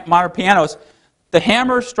modern pianos, the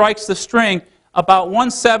hammer strikes the string about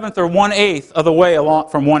 1/7 or 1/8 of the way along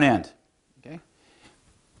from one end. Okay?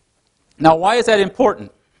 Now, why is that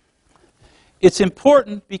important? It's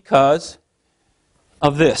important because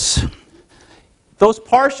of this. Those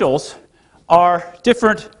partials are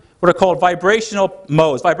different, what are called vibrational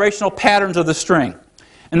modes, vibrational patterns of the string.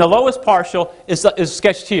 And the lowest partial is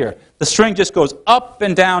sketched here. The string just goes up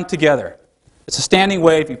and down together. It's a standing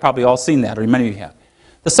wave. You've probably all seen that, or many of you have.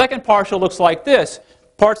 The second partial looks like this.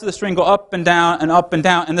 Parts of the string go up and down,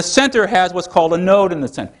 and the center has what's called a node in the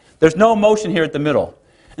center. There's no motion here at the middle.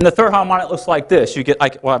 And the third harmonic looks like this. You get,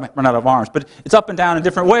 well, I might run out of arms, but it's up and down in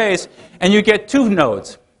different ways, and you get two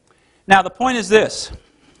nodes. Now, the point is this.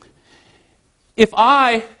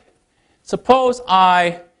 Suppose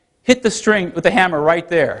I hit the string with the hammer right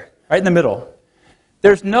there, right in the middle.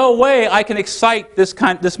 There's no way I can excite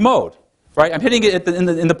this mode, right? I'm hitting it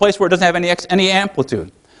in the place where it doesn't have any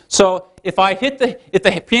amplitude. So if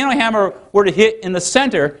the piano hammer were to hit in the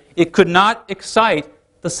center, it could not excite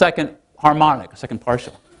the second harmonic, a second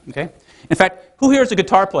partial. Okay? In fact, who here is a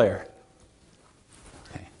guitar player?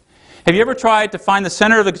 Okay. Have you ever tried to find the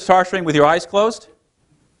center of the guitar string with your eyes closed?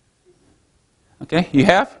 Okay, you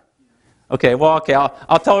have? Okay, well, okay,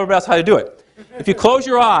 I'll tell everybody else how to do it. If you close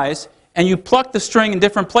your eyes and you pluck the string in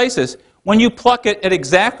different places, when you pluck it at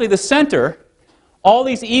exactly the center, all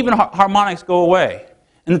these even harmonics go away,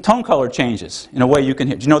 and the tone color changes in a way you can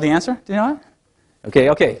hear. Do you know the answer? Do you know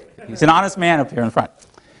it? Okay. He's an honest man up here in front.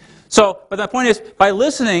 So, but the point is, by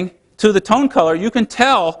listening to the tone color, you can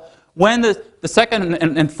tell when the second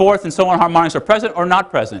and fourth and so on harmonics are present or not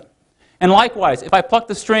present. And likewise, if I pluck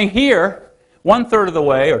the string here 1/3 of the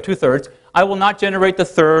way or 2/3, I will not generate the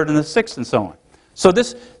third and the sixth and so on. So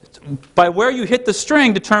this, by where you hit the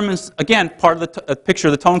string, determines, again, part of the picture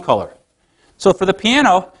of the tone color. So for the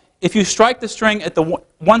piano, if you strike the string at the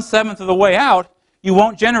 1/7 of the way out, you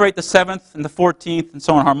won't generate the 7th and the 14th and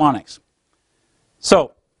so on harmonics.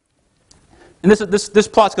 So, and this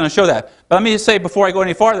plot's going to show that. But let me just say, before I go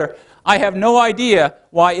any farther, I have no idea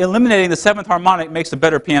why eliminating the 7th harmonic makes a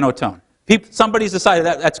better piano tone. Somebody's decided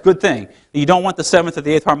that's a good thing, that you don't want the 7th or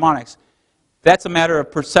the 8th harmonics. That's a matter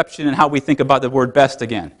of perception and how we think about the word best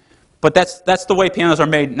again. But that's the way pianos are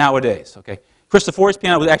made nowadays. Okay? Cristofori's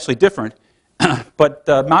piano was actually different, but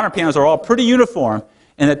modern pianos are all pretty uniform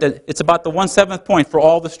in that it's about the 1/7 point for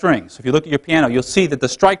all the strings. If you look at your piano, you'll see that the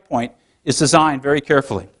strike point is designed very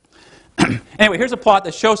carefully. Anyway, here's a plot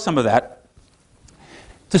that shows some of that.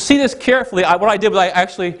 to see this carefully, what I did was I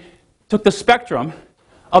actually took the spectrum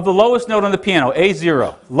of the lowest note on the piano,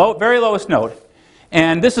 A0, very lowest note.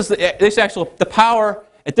 And this is the power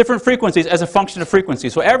at different frequencies as a function of frequency.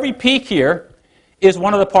 So every peak here is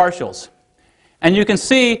one of the partials. And you can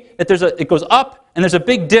see that it goes up and there's a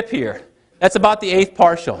big dip here. That's about the 8th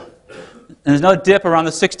partial. And there's another dip around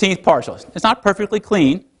the 16th partial. It's not perfectly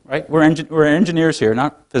clean, right? We're engineers here,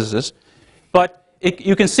 not physicists. But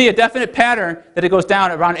you can see a definite pattern that it goes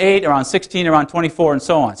down around 8, around 16, around 24, and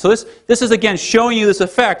so on. So this is, again, showing you this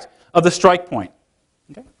effect of the strike point.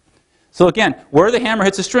 Okay? So again, where the hammer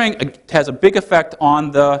hits a string it has a big effect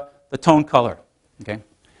on the tone color. Okay?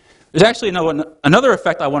 There's actually another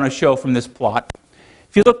effect I want to show from this plot.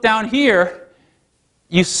 If you look down here,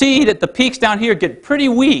 you see that the peaks down here get pretty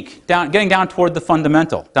weak, getting down toward the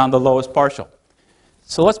fundamental, down the lowest partial.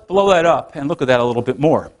 So let's blow that up and look at that a little bit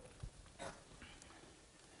more.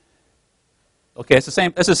 Okay, it's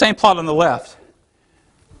the same plot on the left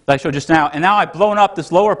that I showed just now, and now I've blown up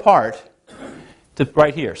this lower part to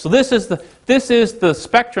right here. So this is the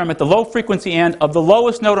spectrum at the low frequency end of the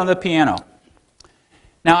lowest note on the piano.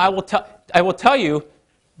 Now I will tell you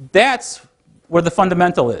that's where the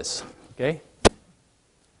fundamental is. Okay,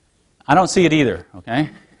 I don't see it either. Okay,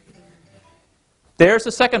 there's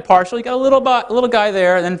the second partial. You got a little guy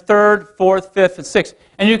there, and then third, fourth, fifth, and sixth.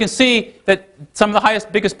 And you can see that some of the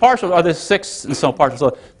biggest partials are the sixth and so partials.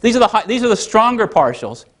 So these are the stronger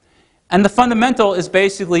partials, and the fundamental is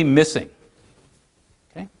basically missing.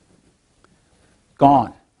 Okay,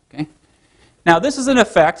 gone. Okay, now this is an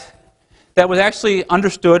effect that was actually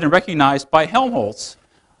understood and recognized by Helmholtz,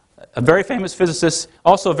 a very famous physicist,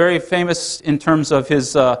 also very famous in terms of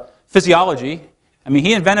his physiology. I mean,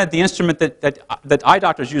 he invented the instrument that eye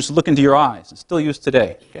doctors use to look into your eyes. It's still used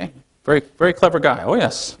today. Okay? Very, very clever guy. Oh,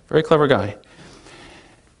 yes. Very clever guy.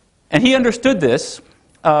 And he understood this,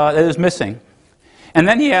 that it was missing. And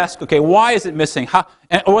then he asked, okay, why is it missing?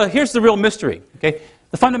 Well, here's the real mystery. Okay?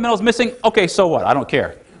 The fundamental is missing. Okay, so what? I don't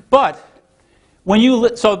care. But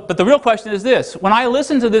but the real question is this. When I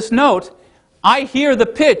listen to this note, I hear the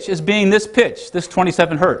pitch as being this pitch, this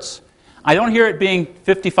 27 hertz. I don't hear it being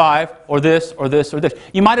 55 or this or this or this.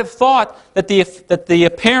 You might have thought that the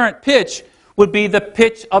apparent pitch would be the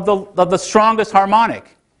pitch of the strongest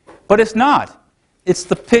harmonic. But it's not. It's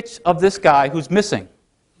the pitch of this guy who's missing.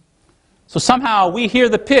 So somehow we hear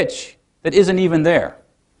the pitch that isn't even there.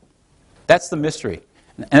 That's the mystery.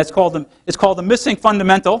 And it's called the missing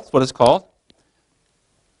fundamental. That's what it's called.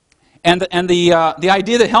 And the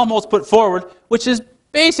idea that Helmholtz put forward, which is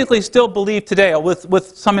basically still believed today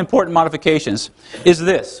with some important modifications, is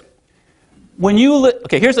this. When you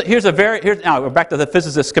now we're back to the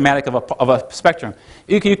physicist schematic of a spectrum.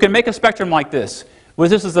 You can make a spectrum like this, where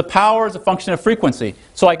this is the power as a function of frequency.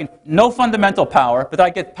 So no fundamental power, but I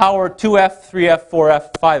get power 2f, 3f,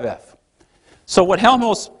 4f, 5f. So what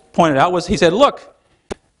Helmholtz pointed out was, he said, look,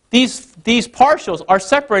 these partials are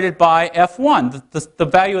separated by f1, the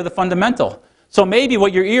value of the fundamental. So maybe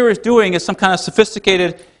what your ear is doing is some kind of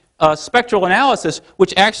sophisticated spectral analysis,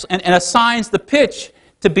 which actually and assigns the pitch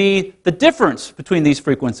to be the difference between these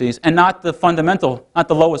frequencies and not the fundamental, not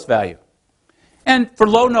the lowest value. And for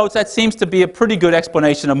low notes, that seems to be a pretty good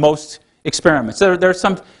explanation of most experiments. There's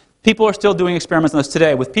some people are still doing experiments on this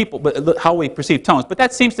today with how we perceive tones, but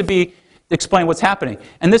that seems to explain what's happening.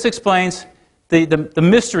 And this explains the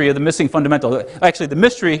mystery of the missing fundamental. Actually, there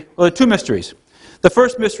are two mysteries. The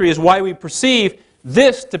first mystery is why we perceive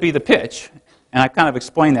this to be the pitch, and I kind of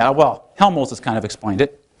explained that. Well, Helmholtz has kind of explained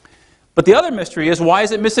it. But the other mystery is, why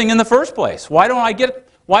is it missing in the first place? Why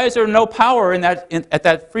is there no power at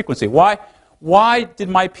that frequency? Why did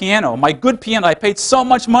my good piano I paid so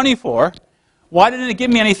much money for, why didn't it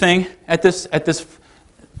give me anything at this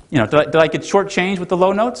did I get shortchanged with the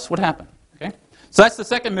low notes? What happened? Okay? So that's the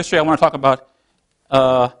second mystery I want to talk about.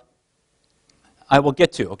 I will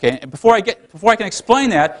get to. Okay? And before I can explain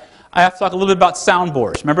that, I have to talk a little bit about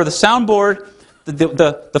soundboards. Remember, the soundboard,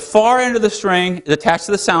 the far end of the string is attached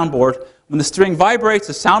to the soundboard. When the string vibrates,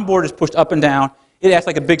 the soundboard is pushed up and down. It acts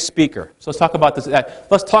like a big speaker. So let's talk about this.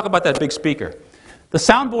 Let's talk about that big speaker. The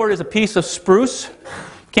soundboard is a piece of spruce.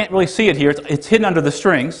 Can't really see it here. It's hidden under the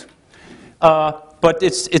strings. But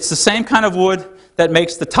it's the same kind of wood that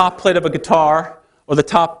makes the top plate of a guitar or the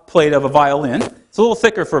top plate of a violin. It's a little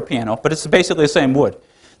thicker for a piano, but it's basically the same wood.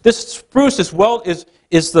 This spruce is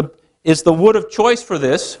the wood of choice for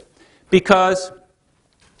this because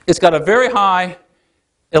it's got a very high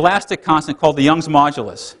elastic constant called the Young's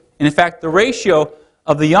modulus. And in fact, the ratio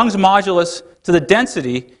of the Young's modulus to the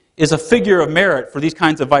density is a figure of merit for these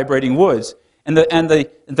kinds of vibrating woods. And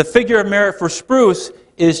the figure of merit for spruce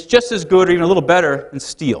is just as good or even a little better than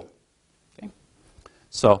steel. Okay?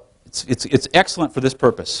 So it's excellent for this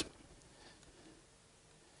purpose.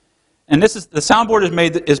 And this is the soundboard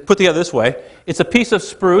is put together this way. It's a piece of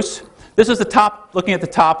spruce. This is the top, looking at the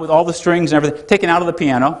top with all the strings and everything taken out of the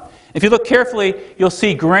piano. If you look carefully, you'll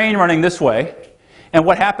see grain running this way. And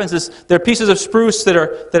what happens is there are pieces of spruce that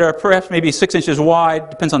are perhaps maybe 6 inches wide,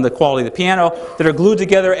 depends on the quality of the piano, that are glued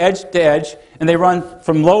together edge to edge, and they run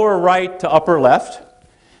from lower right to upper left.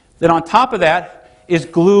 Then on top of that is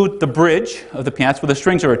glued the bridge of the piano, that's where the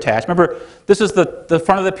strings are attached. Remember, this is the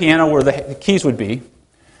front of the piano where the keys would be.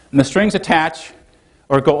 And the strings attach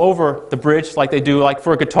or go over the bridge like they do like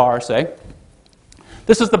for a guitar, say.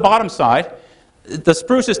 This is the bottom side. The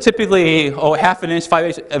spruce is typically half an inch,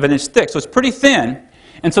 5/8 of an inch thick, so it's pretty thin.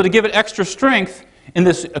 And so to give it extra strength in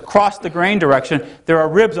this across the grain direction, there are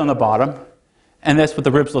ribs on the bottom, and that's what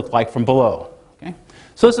the ribs look like from below. Okay?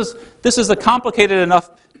 So this is a complicated enough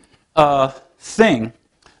thing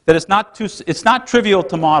that it's not trivial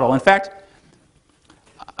to model. In fact,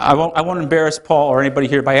 I won't embarrass Paul or anybody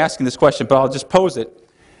here by asking this question, but I'll just pose it.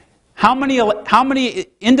 How many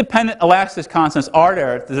independent elastic constants are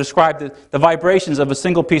there to describe the vibrations of a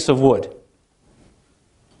single piece of wood?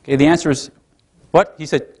 Okay, the answer is, what? He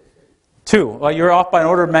said 2. Well, you're off by an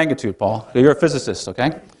order of magnitude, Paul. You're a physicist,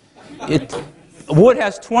 okay? Wood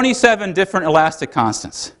has 27 different elastic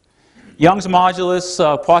constants. Young's modulus,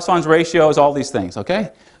 Poisson's ratios, all these things,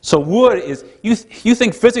 okay? So wood is, you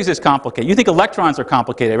think physics is complicated. You think electrons are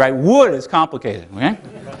complicated, right? Wood is complicated, okay?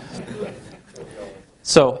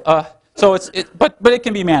 So but it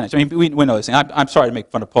can be managed. I mean, we know this thing. I'm sorry to make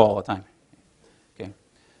fun of Paul all the time. Okay,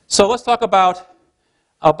 so let's talk about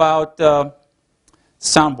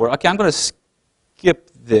soundboard. Okay, I'm going to skip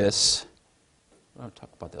this. I'll talk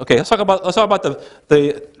about that. Okay, let's talk about how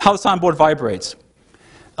the soundboard vibrates.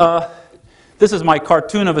 This is my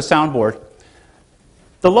cartoon of a soundboard.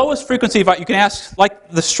 The lowest frequency, you can ask,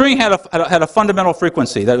 like the string had a fundamental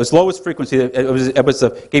frequency. That was lowest frequency.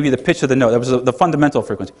 Gave you the pitch of the note. That was the fundamental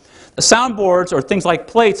frequency. The soundboards, or things like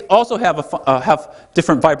plates, also have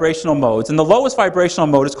different vibrational modes. And the lowest vibrational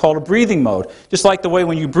mode is called a breathing mode. Just like the way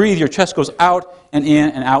when you breathe, your chest goes out and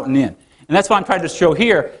in and out and in. And that's what I'm trying to show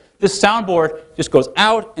here. This soundboard just goes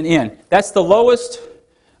out and in. That's the lowest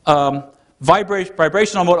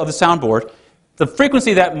vibrational mode of the soundboard. The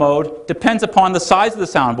frequency of that mode depends upon the size of the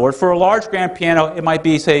soundboard. For a large grand piano, it might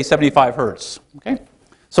be, say, 75 hertz. Okay?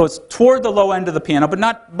 So it's toward the low end of the piano, but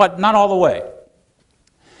not all the way.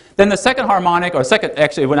 Then the second harmonic, or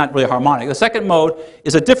actually, well, not really harmonic. The second mode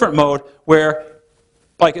is a different mode where,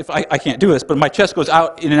 like, if I can't do this, but my chest goes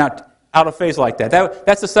out in and out of phase like that.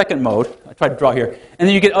 That's the second mode. I tried to draw here. And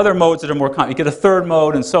then you get other modes that are more common. You get a third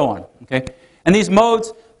mode and so on. Okay? And these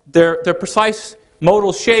modes, they're precise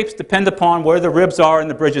modal shapes depend upon where the ribs are in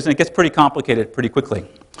the bridges, and it gets pretty complicated pretty quickly.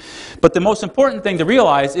 But the most important thing to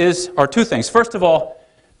realize are two things. First of all,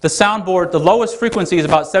 the soundboard, the lowest frequency is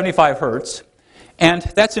about 75 hertz. And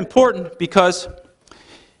that's important because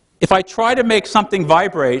if I try to make something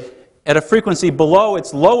vibrate at a frequency below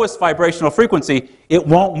its lowest vibrational frequency, it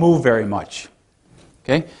won't move very much.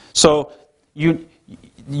 Okay? So you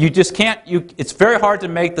just can't, it's very hard to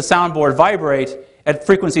make the soundboard vibrate at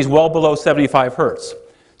frequencies well below 75 hertz.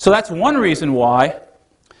 So that's one reason why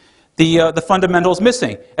the fundamental is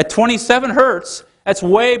missing. At 27 hertz, that's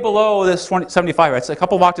way below this 75 hertz. It's a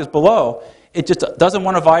couple of octaves below. It just doesn't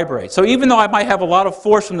want to vibrate. So even though I might have a lot of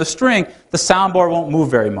force from the string, the soundboard won't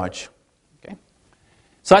move very much. Okay?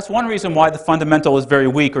 So that's one reason why the fundamental is very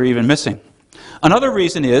weak or even missing. Another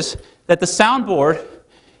reason is that the soundboard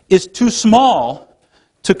is too small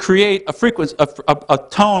to create a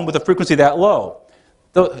tone with a frequency that low.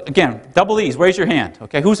 Again, double E's, raise your hand.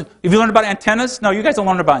 Okay, have you learned about antennas? No, you guys don't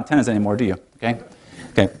learn about antennas anymore, do you? Okay.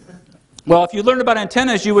 Well, if you learned about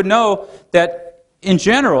antennas, you would know that in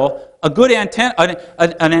general, a good antenna,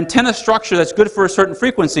 an antenna structure that's good for a certain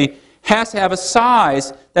frequency has to have a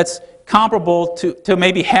size that's comparable to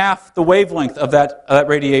maybe half the wavelength of that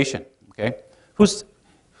radiation. Okay, who's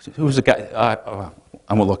the guy?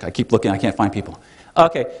 I won't look. I keep looking. I can't find people.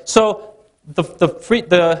 Okay, so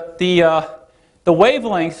the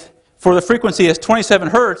wavelength for the frequency is 27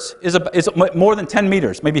 hertz is more than 10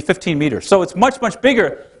 meters, maybe 15 meters. So it's much, much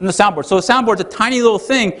bigger than the soundboard. So the soundboard's a tiny little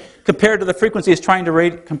thing compared to the frequency it's trying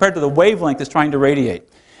to compared to the wavelength it's trying to radiate.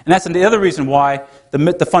 And that's the other reason why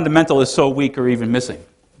the fundamental is so weak or even missing.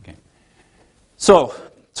 Okay. So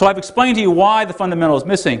I've explained to you why the fundamental is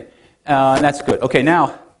missing, and that's good. Okay,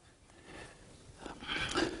 now,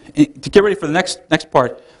 to get ready for the next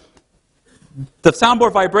part, the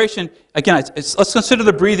soundboard vibration, again, let's consider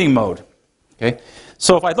the breathing mode. Okay?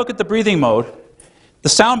 So if I look at the breathing mode, the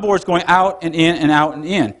soundboard's going out and in and out and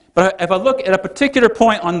in. But if I look at a particular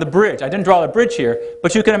point on the bridge, I didn't draw the bridge here,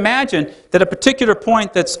 but you can imagine that a particular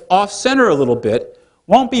point that's off-center a little bit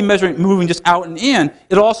won't be moving just out and in.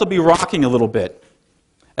 It'll also be rocking a little bit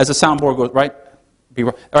as the soundboard goes, right?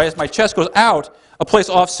 As my chest goes out, a place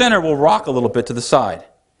off-center will rock a little bit to the side.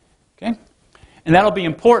 Okay? And that'll be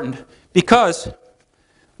important because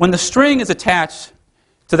when the string is attached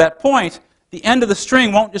to that point, the end of the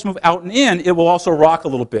string won't just move out and in, it will also rock a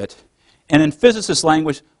little bit. And in physicist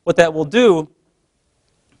language, what that will do,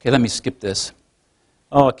 okay, let me skip this.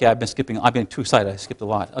 Oh, okay, I've been too excited, I skipped a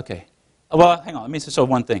lot. Okay. Well, hang on, let me just show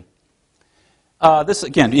one thing. This,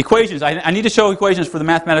 again, equations. I need to show equations for the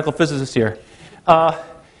mathematical physicists here.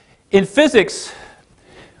 In physics,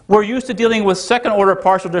 we're used to dealing with second-order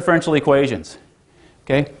partial differential equations.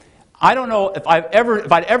 Okay? I don't know if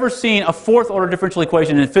I'd ever seen a fourth-order differential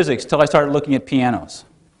equation in physics until I started looking at pianos.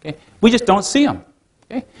 Okay? We just don't see them.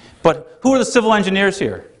 Okay? But who are the civil engineers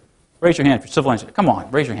here? Raise your hand for civil engineers. Come on,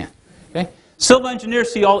 raise your hand. Okay? Civil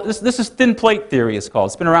engineers see all this. This is thin plate theory, it's called.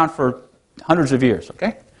 It's been around for hundreds of years.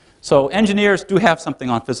 Okay? So engineers do have something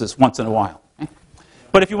on physics once in a while. Okay?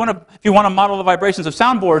 But if you want to model the vibrations of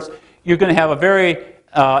soundboards, you're going to have a very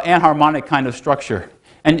anharmonic kind of structure.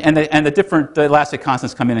 And the different elastic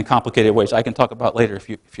constants come in complicated ways. I can talk about later if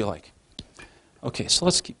you like. Okay, so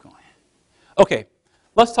let's keep going. Okay,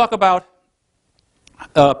 let's talk about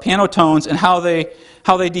piano tones and how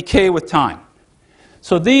they decay with time.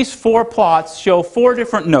 So these four plots show four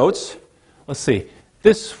different notes. Let's see.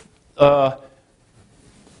 This upper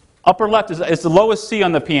left is the lowest C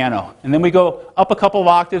on the piano. And then we go up a couple of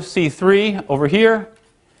octaves, C3 over here.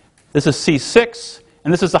 This is C6.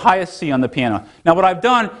 And this is the highest C on the piano. Now what I've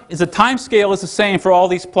done is the time scale is the same for all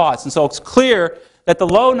these plots. And so it's clear that the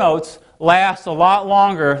low notes last a lot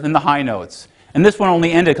longer than the high notes. And this one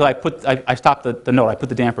only ended because I stopped the note. I put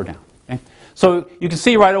the damper down. Okay? So you can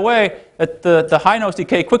see right away that the high notes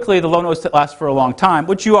decay quickly, the low notes last for a long time,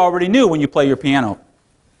 which you already knew when you play your piano.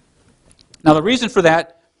 Now the reason for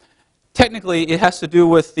that, technically, it has to do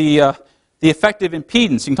with the effective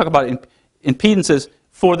impedance. You can talk about impedances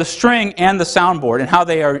for the string and the soundboard and how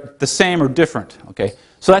they are the same or different. Okay?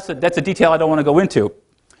 So that's a detail I don't want to go into.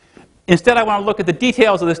 Instead, I want to look at the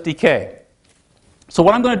details of this decay. So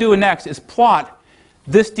what I'm going to do next is plot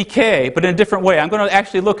this decay, but in a different way. I'm going to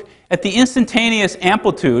actually look at the instantaneous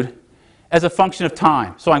amplitude as a function of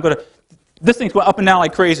time. So this thing's going up and down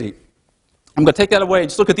like crazy. I'm going to take that away and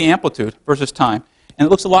just look at the amplitude versus time. And it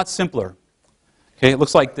looks a lot simpler. Okay? It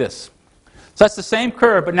looks like this. So that's the same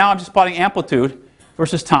curve, but now I'm just plotting amplitude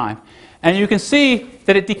versus time. And you can see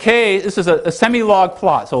that it decays. This is a semi-log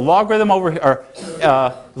plot. So logarithm over here,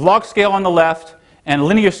 or log scale on the left, and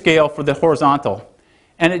linear scale for the horizontal.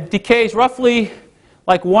 And it decays roughly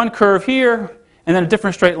like one curve here, and then a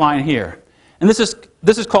different straight line here. And this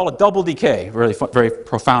is called a double decay, really very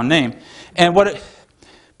profound name. And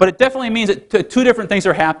but it definitely means that two different things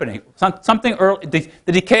are happening. Something early,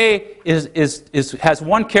 the decay has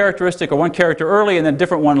one characteristic or one character early, and then a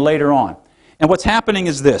different one later on. And what's happening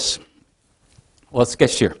is this. Well, let's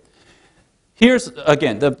sketch here. Here's,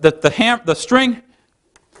 again, the string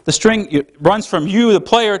runs from you, the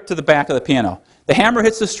player, to the back of the piano. The hammer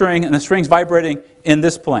hits the string, and the string's vibrating in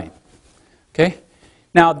this plane. Okay?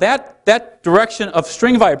 Now, that direction of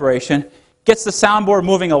string vibration gets the soundboard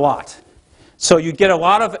moving a lot. So you get a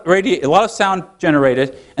lot of sound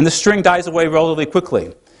generated, and the string dies away relatively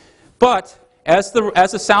quickly. But as the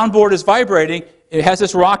soundboard is vibrating, it has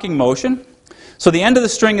this rocking motion. So the end of the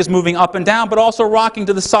string is moving up and down, but also rocking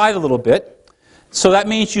to the side a little bit. So that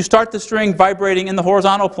means you start the string vibrating in the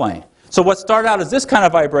horizontal plane. So what started out as this kind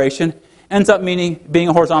of vibration ends up being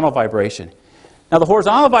a horizontal vibration. Now the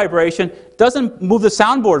horizontal vibration doesn't move the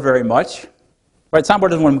soundboard very much. Right? Soundboard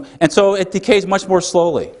doesn't want to move, and so it decays much more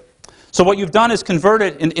slowly. So what you've done is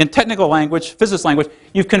converted, in technical language, physics language,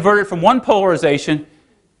 you've converted from one polarization,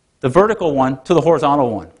 the vertical one, to the horizontal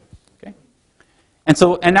one. Okay?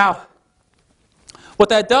 And now, what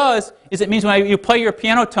that does is it means when you play your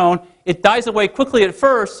piano tone, it dies away quickly at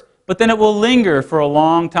first, but then it will linger for a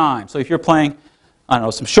long time. So if you're playing, I don't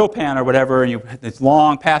know, some Chopin or whatever, and it's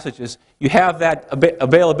long passages, you have that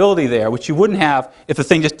availability there, which you wouldn't have if the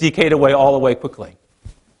thing just decayed away all the way quickly.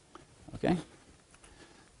 Okay?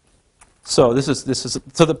 So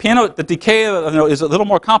so the piano, the decay of the note is a little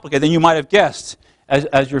more complicated than you might have guessed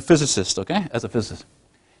as your physicist, okay? As a physicist.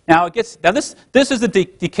 Now this is the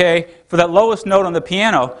decay for that lowest note on the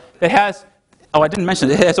piano that has, I didn't mention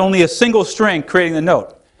it has only a single string creating the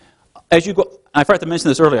note. As you go, I forgot to mention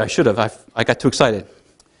this earlier, I should have, I got too excited.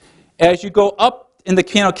 As you go up in the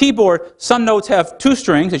piano keyboard, some notes have two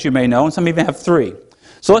strings, as you may know, and some even have three.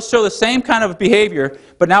 So let's show the same kind of behavior,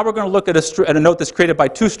 but now we're going to look at a note that's created by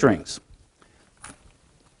two strings.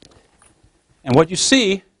 And what you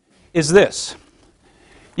see is this.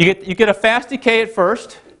 You get a fast decay at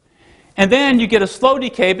first, and then you get a slow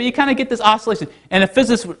decay, but you kind of get this oscillation. And the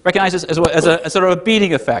physicists recognize this as a sort of a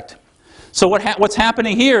beating effect. So what's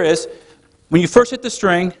happening here is, when you first hit the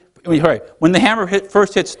string, when the hammer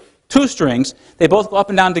first hits two strings, they both go up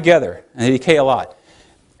and down together, and they decay a lot.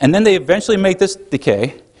 And then they eventually make this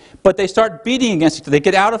decay, but they start beating against each other. They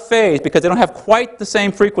get out of phase because they don't have quite the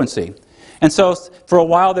same frequency. And so for a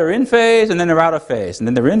while they're in phase, and then they're out of phase, and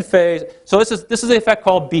then they're in phase. So this is the effect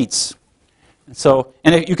called beats.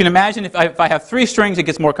 And you can imagine if I have three strings, it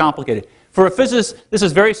gets more complicated. For a physicist, this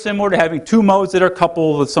is very similar to having two modes that are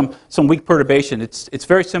coupled with some weak perturbation. It's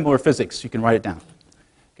very similar physics. You can write it down.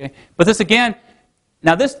 Okay? But this again,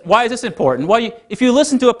 now why is this important? Well, if you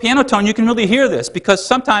listen to a piano tone, you can really hear this, because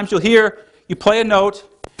sometimes you play a note,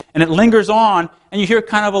 and it lingers on, and you hear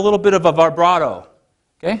kind of a little bit of a vibrato.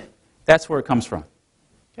 Okay? That's where it comes from.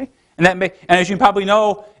 Okay? And as you probably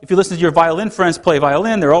know, if you listen to your violin friends play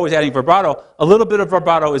violin, they're always adding vibrato. A little bit of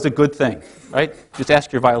vibrato is a good thing, right? Just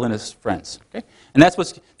ask your violinist friends. Okay? And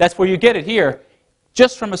that's where you get it here,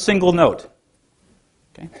 just from a single note.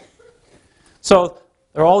 Okay? So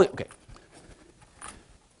they're all okay.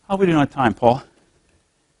 How are we doing on time, Paul?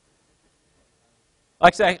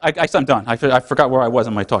 Like I said, I'm done. I forgot where I was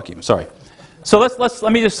in my talk even. Sorry. So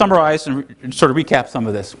let me just summarize and sort of recap some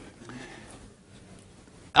of this.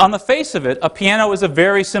 On the face of it, a piano is a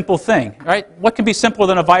very simple thing, right? What can be simpler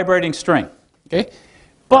than a vibrating string? Okay?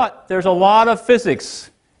 But there's a lot of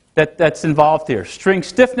physics that's involved here. String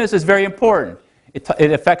stiffness is very important.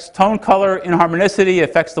 It affects tone color, inharmonicity, it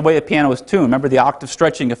affects the way a piano is tuned. Remember, the octave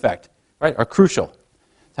stretching effect, right, are crucial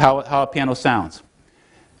to how a piano sounds.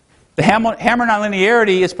 The hammer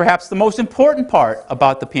nonlinearity is perhaps the most important part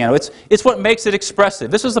about the piano. It's what makes it expressive.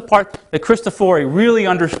 This is the part that Cristofori really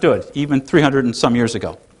understood, even 300 and some years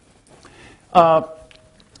ago.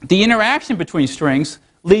 The interaction between strings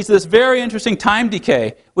leads to this very interesting time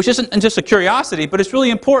decay, which isn't just a curiosity, but it's really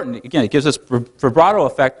important. Again, it gives us vibrato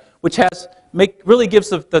effect, which really gives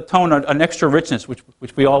the tone an extra richness,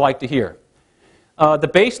 which we all like to hear. The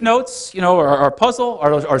bass notes, are a puzzle,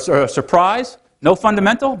 are a surprise. No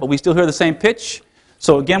fundamental, but we still hear the same pitch.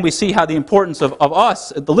 So again, we see how the importance of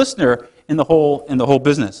us, the listener, in the whole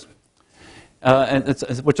business.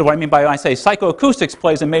 Which is what I mean by when I say psychoacoustics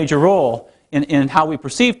plays a major role in how we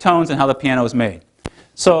perceive tones and how the piano is made.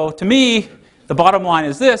 So to me, the bottom line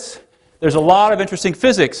is this: there's a lot of interesting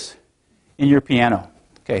physics in your piano.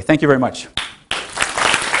 Okay, thank you very much.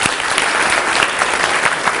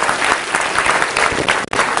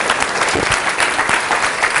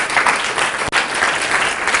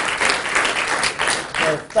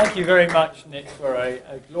 Thank you very much, Nick, for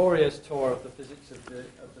a glorious tour of the physics of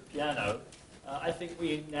the piano. I think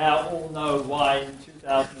we now all know why in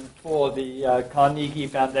 2004 the Carnegie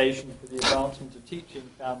Foundation for the Advancement of Teaching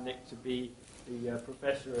found Nick to be the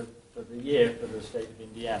Professor of the Year for the state of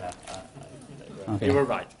Indiana. Okay. You were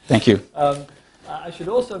right. Thank you. I should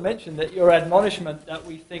also mention that your admonishment that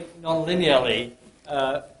we think nonlinearly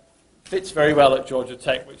fits very well at Georgia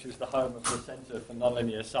Tech, which is the home of the Center for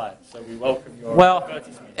Nonlinear Science. So we welcome your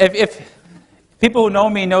advertisement. If people who know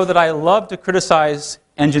me know that I love to criticize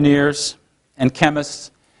engineers and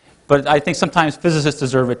chemists, but I think sometimes physicists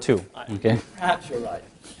deserve it too. Okay? Perhaps you're right.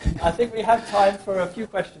 I think we have time for a few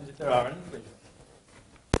questions, if there are any. Please.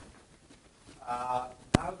 Now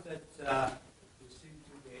that you seem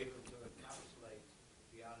to be able to encapsulate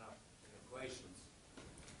piano equations,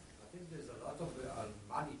 I think there's a lot of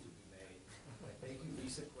money to be made by taking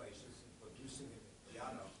these equations and producing a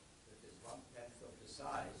piano that is 1/10 of the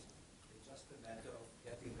size. It's just a matter of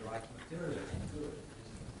getting the right material to do it.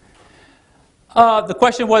 The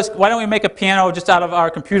question was, why don't we make a piano just out of our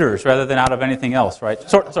computers rather than out of anything else, right?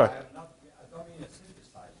 Sorry. I don't mean a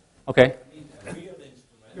synthesizer. Okay. I mean a real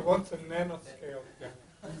instrument. He wants a nanoscale.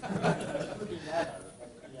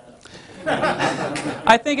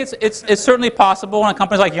 I think it's certainly possible, and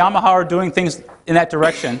companies like Yamaha are doing things in that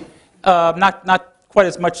direction. Not quite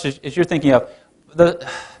as much as you're thinking of. Violate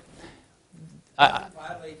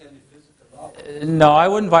any physical law. No, I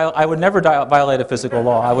would never violate a physical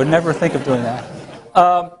law. I would never think of doing that.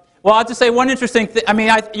 Well, I'll just say one interesting thing. I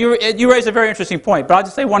mean, you raise a very interesting point, but I'll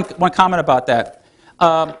just say one comment about that.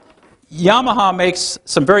 Yamaha makes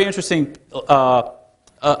some very interesting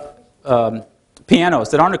pianos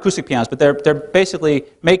that aren't acoustic pianos, but they're basically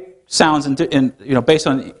make sounds based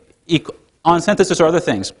on synthesis or other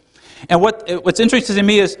things. And what's interesting to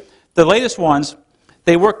me is the latest ones.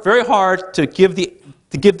 They work very hard to give the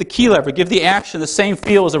to give the key lever, give the action the same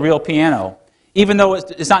feel as a real piano, even though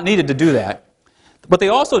it's not needed to do that. What they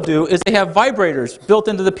also do is they have vibrators built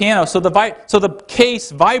into the piano, so the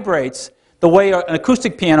case vibrates the way an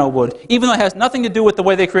acoustic piano would, even though it has nothing to do with the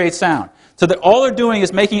way they create sound. So that all they're doing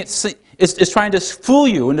is making it is trying to fool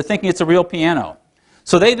you into thinking it's a real piano.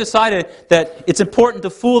 So they decided that it's important to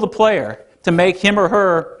fool the player to make him or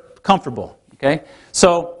her comfortable. Okay,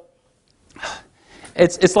 so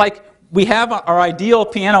it's like we have our ideal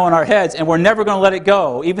piano in our heads, and we're never going to let it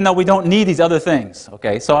go, even though we don't need these other things.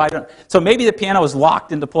 Okay, so maybe the piano is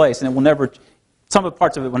locked into place, and it will never. Some of the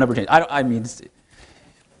parts of it will never change.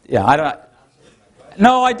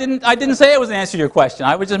 No, I didn't say it was an answer to your question.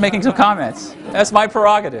 I was just making some comments. That's my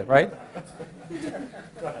prerogative, right? Go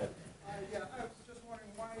ahead. Yeah, I was just wondering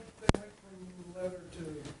why they went from leather to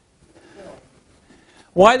felt.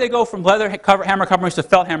 Why they go from leather hammer coverings to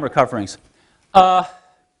felt hammer coverings? I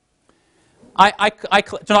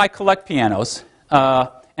collect pianos,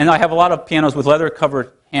 and I have a lot of pianos with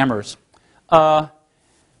leather-covered hammers. And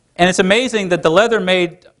it's amazing that the leather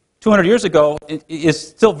made 200 years ago is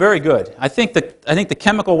still very good. I think the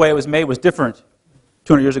chemical way it was made was different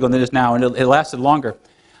 200 years ago than it is now, and it lasted longer.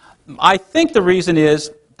 I think the reason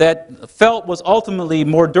is that felt was ultimately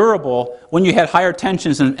more durable when you had higher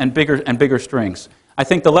tensions and bigger strings. I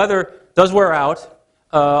think the leather does wear out,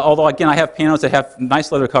 although again I have pianos that have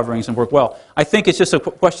nice leather coverings and work well. I think it's just a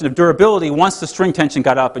question of durability. Once the string tension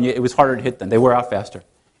got up and it was harder to hit them, they wear out faster.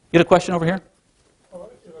 You had a question over here? Oh,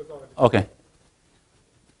 it was already. Okay.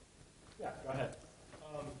 Yeah, go ahead.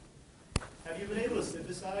 Have you been able to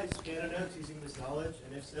synthesize piano notes using this knowledge?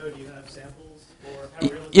 And if so, do you have samples? Or how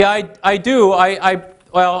realistic? Yeah, I do.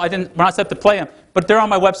 Well, we're not set to play them, but they're on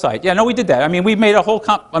my website. Yeah, no, we did that. I mean, we made a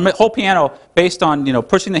whole piano based on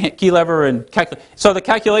pushing the key lever and so the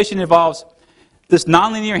calculation involves this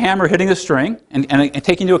nonlinear hammer hitting the string and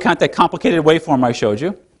taking into account that complicated waveform I showed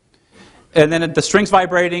you, and then the string's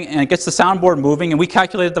vibrating and it gets the soundboard moving, and we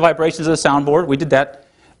calculated the vibrations of the soundboard. We did that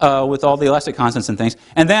with all the elastic constants and things,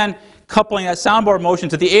 and then coupling that soundboard motion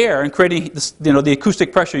to the air and creating this, the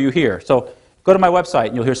acoustic pressure you hear. So go to my website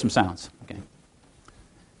and you'll hear some sounds. Okay.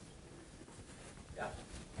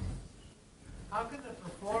 How can the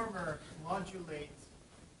performer modulate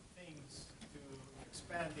things to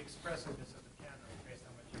expand the expressiveness of the piano based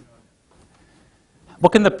on what you know?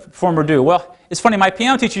 What can the performer do? Well, it's funny. My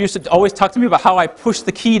piano teacher used to always talk to me about how I push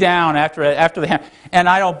the key down after the hammer, and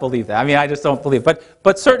I don't believe that. I mean, I just don't believe.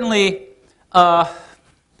 But certainly,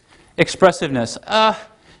 expressiveness. I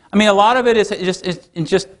mean, a lot of it is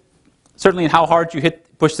just certainly in how hard you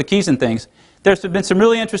push the keys and things. There's been some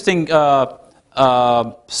really interesting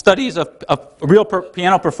studies of real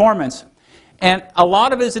piano performance, and a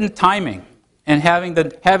lot of it is in timing and having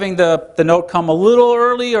the note come a little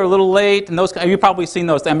early or a little late, and those you've probably seen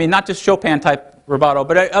those. I mean, not just Chopin type rubato,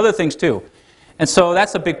 but other things too. And so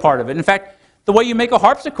that's a big part of it. In fact, the way you make a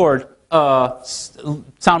harpsichord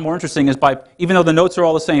sound more interesting is by, even though the notes are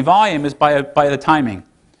all the same volume, is by the timing.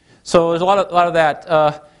 So there's a lot of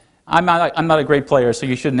that. I'm not a great player, so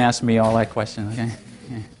you shouldn't ask me all that question. Okay.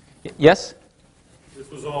 Yeah. Yes.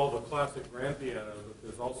 This was all the classic grand piano, but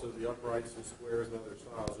there's also the uprights and squares and other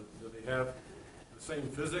styles. Do they have the same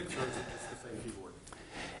physics, or is it just the same keyboard?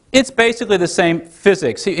 It's basically the same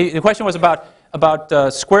physics. The question was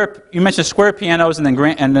about square. You mentioned square pianos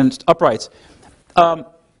and then uprights.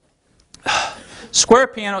 Square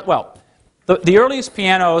piano. Well, the earliest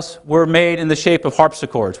pianos were made in the shape of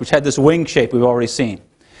harpsichords, which had this wing shape we've already seen.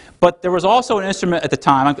 But there was also an instrument at the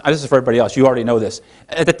time. This is for everybody else. You already know this.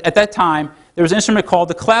 At that time, there was an instrument called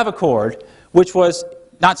the clavichord, which was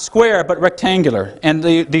not square but rectangular, and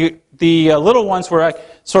the little ones were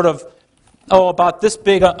sort of about this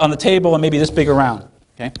big on the table and maybe this big around.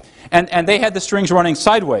 Okay, and they had the strings running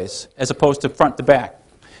sideways as opposed to front to back.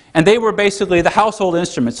 And they were basically the household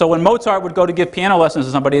instrument. So when Mozart would go to give piano lessons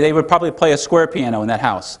to somebody, they would probably play a square piano in that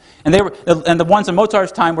house. And the ones in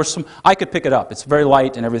Mozart's time were I could pick it up. It's very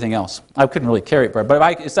light and everything else. I couldn't really carry it, but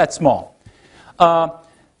it's that small.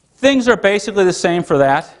 Things are basically the same for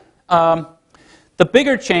that. The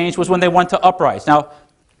bigger change was when they went to uprights. Now,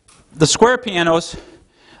 the square pianos,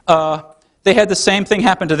 they had the same thing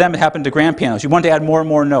happen to them that happened to grand pianos. You wanted to add more and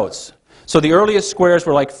more notes. So the earliest squares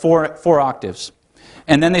were like four octaves.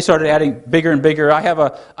 And then they started adding bigger and bigger. I have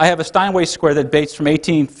a Steinway square that dates from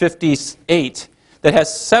 1858 that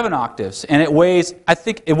has 7 octaves, and it weighs, I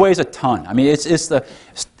think it weighs a ton. I mean, it's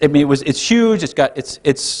huge.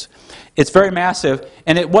 It's very massive,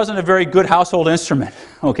 and it wasn't a very good household instrument,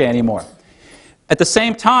 okay, anymore. At the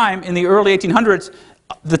same time, in the early 1800s,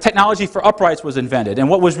 the technology for uprights was invented, and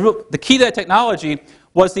what was the key to that technology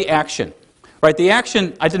was the action. right? The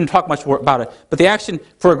action, I didn't talk much about it, but the action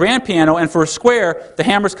for a grand piano and for a square, the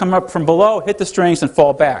hammers come up from below, hit the strings, and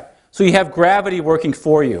fall back. So you have gravity working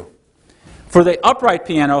for you. For the upright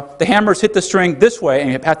piano, the hammers hit the string this way,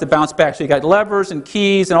 and you have to bounce back. So you got levers and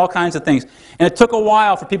keys and all kinds of things. And it took a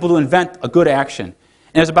while for people to invent a good action.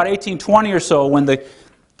 And it was about 1820 or so when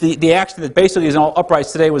the action that basically is in all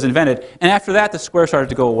uprights today was invented. And after that, the square started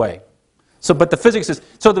to go away. So, but the physics is,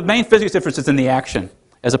 so the main physics difference is in the action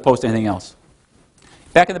as opposed to anything else.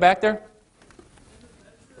 Back in the back there?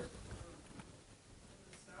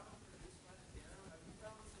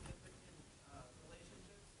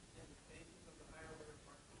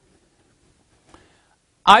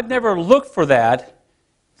 I've never looked for that.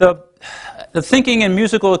 The thinking in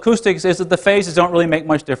musical acoustics is that the phases don't really make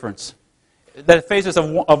much difference. That phases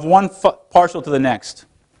of one partial to the next.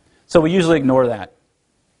 So we usually ignore that.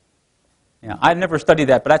 Yeah, I've never studied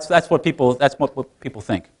that, but that's what people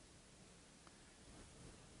think.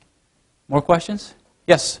 More questions?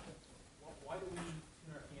 Yes. Why do we tune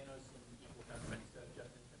our pianos in equal temperament instead of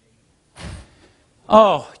just intonation?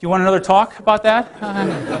 Oh, you want another talk about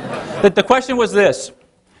that? The question was this.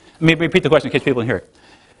 Let me repeat the question in case people didn't hear it.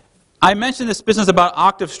 I mentioned this business about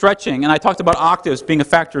octave stretching, and I talked about octaves being a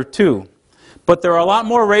factor of 2. But there are a lot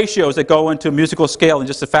more ratios that go into a musical scale than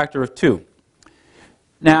just a factor of 2.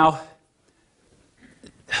 Now,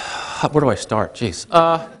 where do I start? Jeez.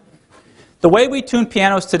 The way we tune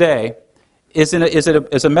pianos today is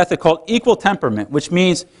a method called equal temperament, which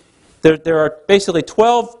means there are basically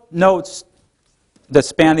 12 notes that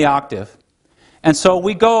span the octave. And so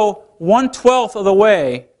we go 1/12 of the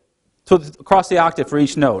way across the octave for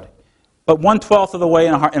each note, but 1/12 of the way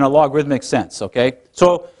in a logarithmic sense, okay?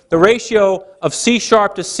 So the ratio of C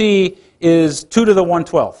sharp to C is 2 to the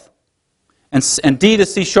 1/12. And D to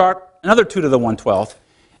C sharp, another 2 to the 1/12.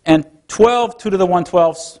 And 12 2 to the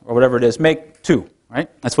 1/12, or whatever it is, make 2, right?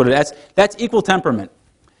 That's what it is. That's equal temperament.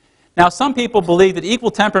 Now, some people believe that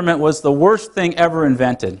equal temperament was the worst thing ever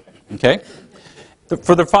invented, okay?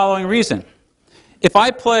 For the following reason. If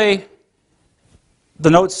I play the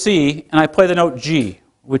note C and I play the note G,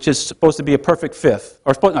 which is supposed to be a perfect fifth,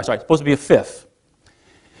 or supposed to be a fifth.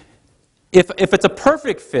 If it's a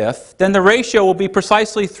perfect fifth, then the ratio will be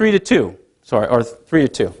precisely 3 to 2. Or 3 to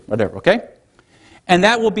 2, whatever, okay? And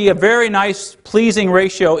that will be a very nice, pleasing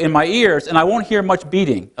ratio in my ears, and I won't hear much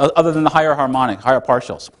beating, other than the higher harmonic, higher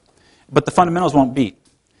partials. But the fundamentals won't beat.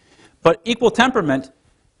 But equal temperament,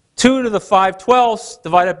 2 to the 5/12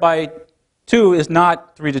 divided by 2 is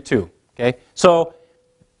not 3 to 2, okay? So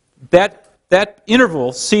that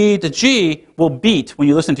interval, C to G, will beat when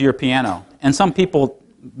you listen to your piano. And some people,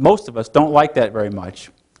 most of us, don't like that very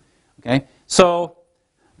much. Okay? So,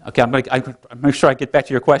 okay, I'm going to make sure I get back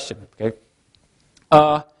to your question. Okay?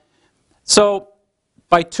 So,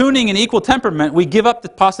 by tuning in equal temperament, we give up the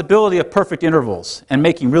possibility of perfect intervals and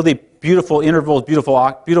making really beautiful intervals,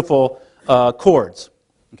 beautiful chords.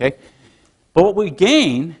 Okay? But what we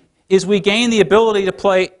gain is we gain the ability to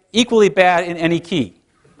play equally bad in any key.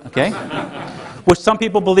 Okay? Which some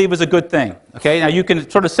people believe is a good thing. Okay? Now you can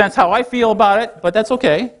sort of sense how I feel about it, but that's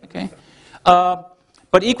okay. Okay?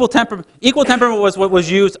 But equal temperament was what was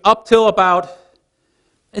used up till about,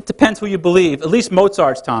 it depends who you believe, at least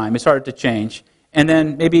Mozart's time. It started to change. And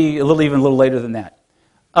then maybe even a little later than that.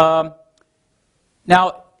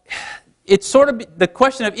 Now, it's sort of the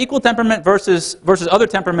question of equal temperament versus other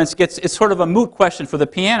temperaments it's sort of a moot question for the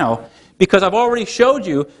piano, because I've already showed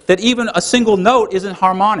you that even a single note isn't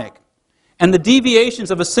harmonic. And the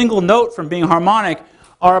deviations of a single note from being harmonic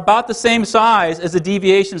are about the same size as the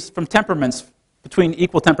deviations from temperaments between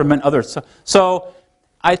equal temperament and others. So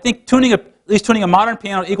I think at least tuning a modern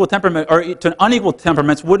piano to equal temperament or to unequal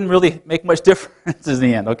temperaments wouldn't really make much difference in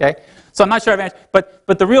the end, okay? So I'm not sure I've answered,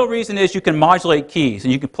 but the real reason is you can modulate keys,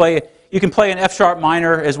 and you can play an F sharp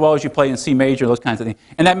minor as well as you play in C major, those kinds of things.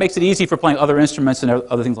 And that makes it easy for playing other instruments and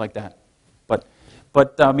other things like that.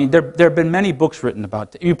 But I mean, there have been many books written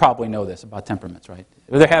about, you probably know this, about temperaments, right?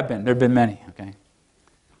 There have been many, okay?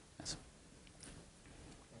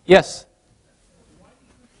 Yes?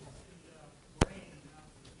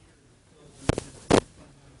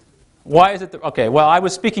 Why is it, okay, well, I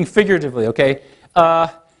was speaking figuratively, okay?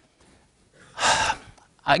 Again,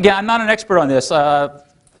 I'm not an expert on this. There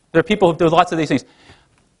are people who do lots of these things.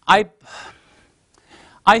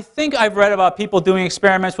 I think I've read about people doing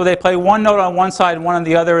experiments where they play one note on one side and one on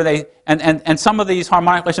the other, and some of these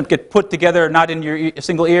harmonic relationships get put together not in your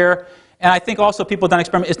single ear. And I think also people have done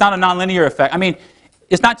experiments. It's not a nonlinear effect. I mean,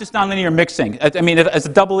 it's not just nonlinear mixing. I mean, as a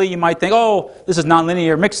double E, you might think, oh, this is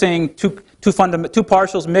nonlinear mixing, two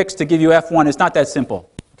partials mixed to give you F1. It's not that simple.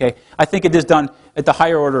 Okay, I think it is done at the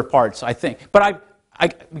higher order parts. I think, but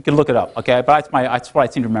we can look it up. Okay, but that's what I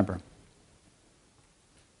seem to remember.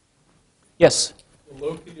 Yes. The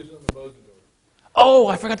low key is on the Bosendorfer. Oh,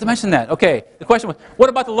 I forgot to mention that. Okay, the question was, what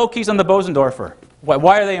about the low keys on the Bosendorfer?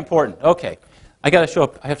 Why are they important? Okay, I have to show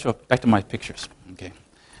up back to my pictures. Okay,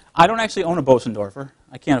 I don't actually own a Bosendorfer.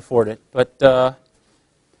 I can't afford it. But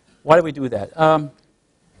why do we do that?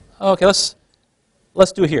 Okay, let's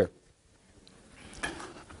do it here.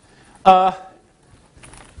 The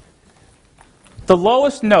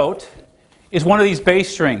lowest note is one of these bass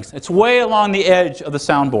strings. It's way along the edge of the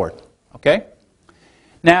soundboard. Okay?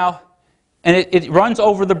 Now, and it runs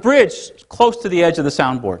over the bridge close to the edge of the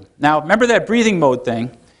soundboard. Now, remember that breathing mode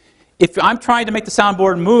thing? If I'm trying to make the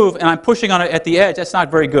soundboard move and I'm pushing on it at the edge, that's not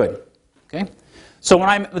very good. Okay? So when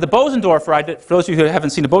I'm with the Bosendorfer, for those of you who haven't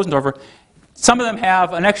seen the Bosendorfer, some of them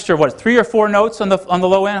have an extra, 3 or 4 notes on the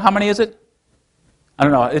low end. How many is it? I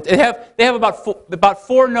don't know. They have about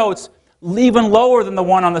 4 notes, even lower than the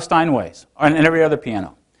one on the Steinways and every other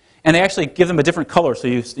piano. And they actually give them a different color so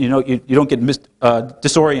you don't get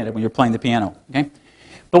disoriented when you're playing the piano. Okay?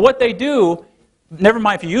 But what they do, never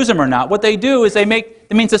mind if you use them or not, what they do is it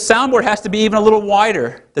means the soundboard has to be even a little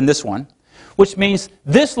wider than this one, which means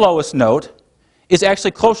this lowest note is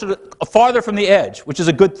actually farther from the edge, which is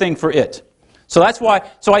a good thing for it. So that's why.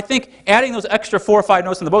 So I think adding those extra 4 or 5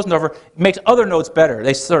 notes in the Bosendorfer makes other notes better.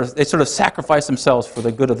 They sort of sacrifice themselves for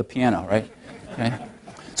the good of the piano, right? Okay.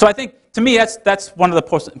 So I think, to me, that's one of the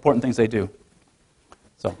most important things they do.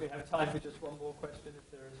 So. We have time for just one more question, if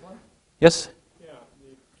there is one. Yes. Yeah,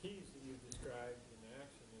 the keys that you described in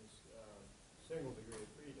action is single degree of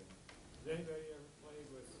freedom. Has anybody ever played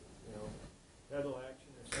with, pedal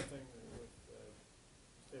action or something with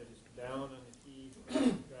instead of just down on the key, driving in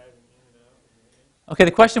and out with your hands? Okay.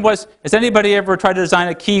 The question was, has anybody ever tried to design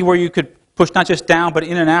a key where you could push not just down but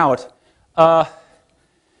in and out?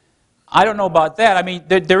 I don't know about that. I mean,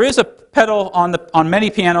 there is a pedal on many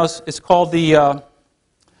pianos. It's called the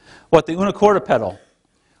una corda pedal.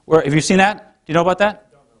 Have you seen that? Do you know about that?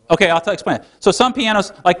 Okay, I'll explain it. So some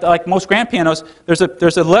pianos, like most grand pianos, there's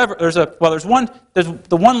one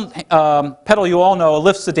pedal you all know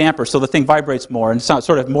lifts the damper, so the thing vibrates more and it's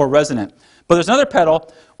sort of more resonant. But there's another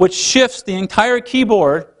pedal which shifts the entire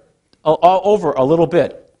keyboard all over a little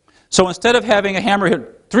bit. So instead of having a hammer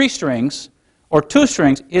hit 3 strings or 2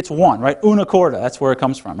 strings, it's 1, right? Una corda, that's where it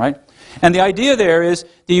comes from, right? And the idea there is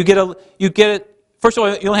that you get it. First of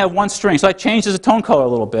all, you only have 1 string, so that changes the tone color a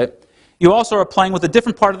little bit. You also are playing with a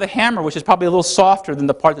different part of the hammer, which is probably a little softer than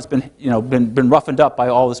the part that's been roughened up by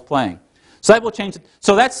all this playing. So that will change it.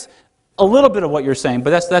 So that's a little bit of what you're saying,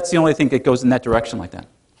 but that's the only thing that goes in that direction like that.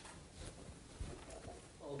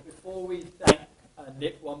 Well, before we thank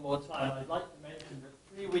Nick one more time, I'd like to mention that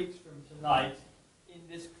 3 weeks from tonight, in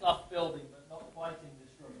this Clough building, but not quite in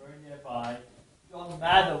this room, very nearby, John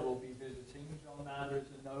Mather will be visiting. John Mather is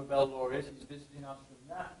a Nobel laureate. He's visiting us from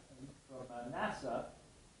NASA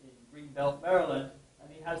in Greenbelt, Maryland,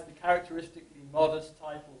 and he has the characteristically modest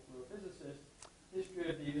title for a physicist, History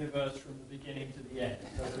of the Universe from the Beginning to the End.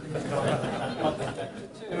 So John has a fantastic lecture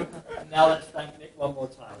too. And now let's thank Nick one more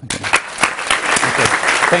time. Okay.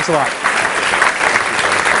 Thanks a lot.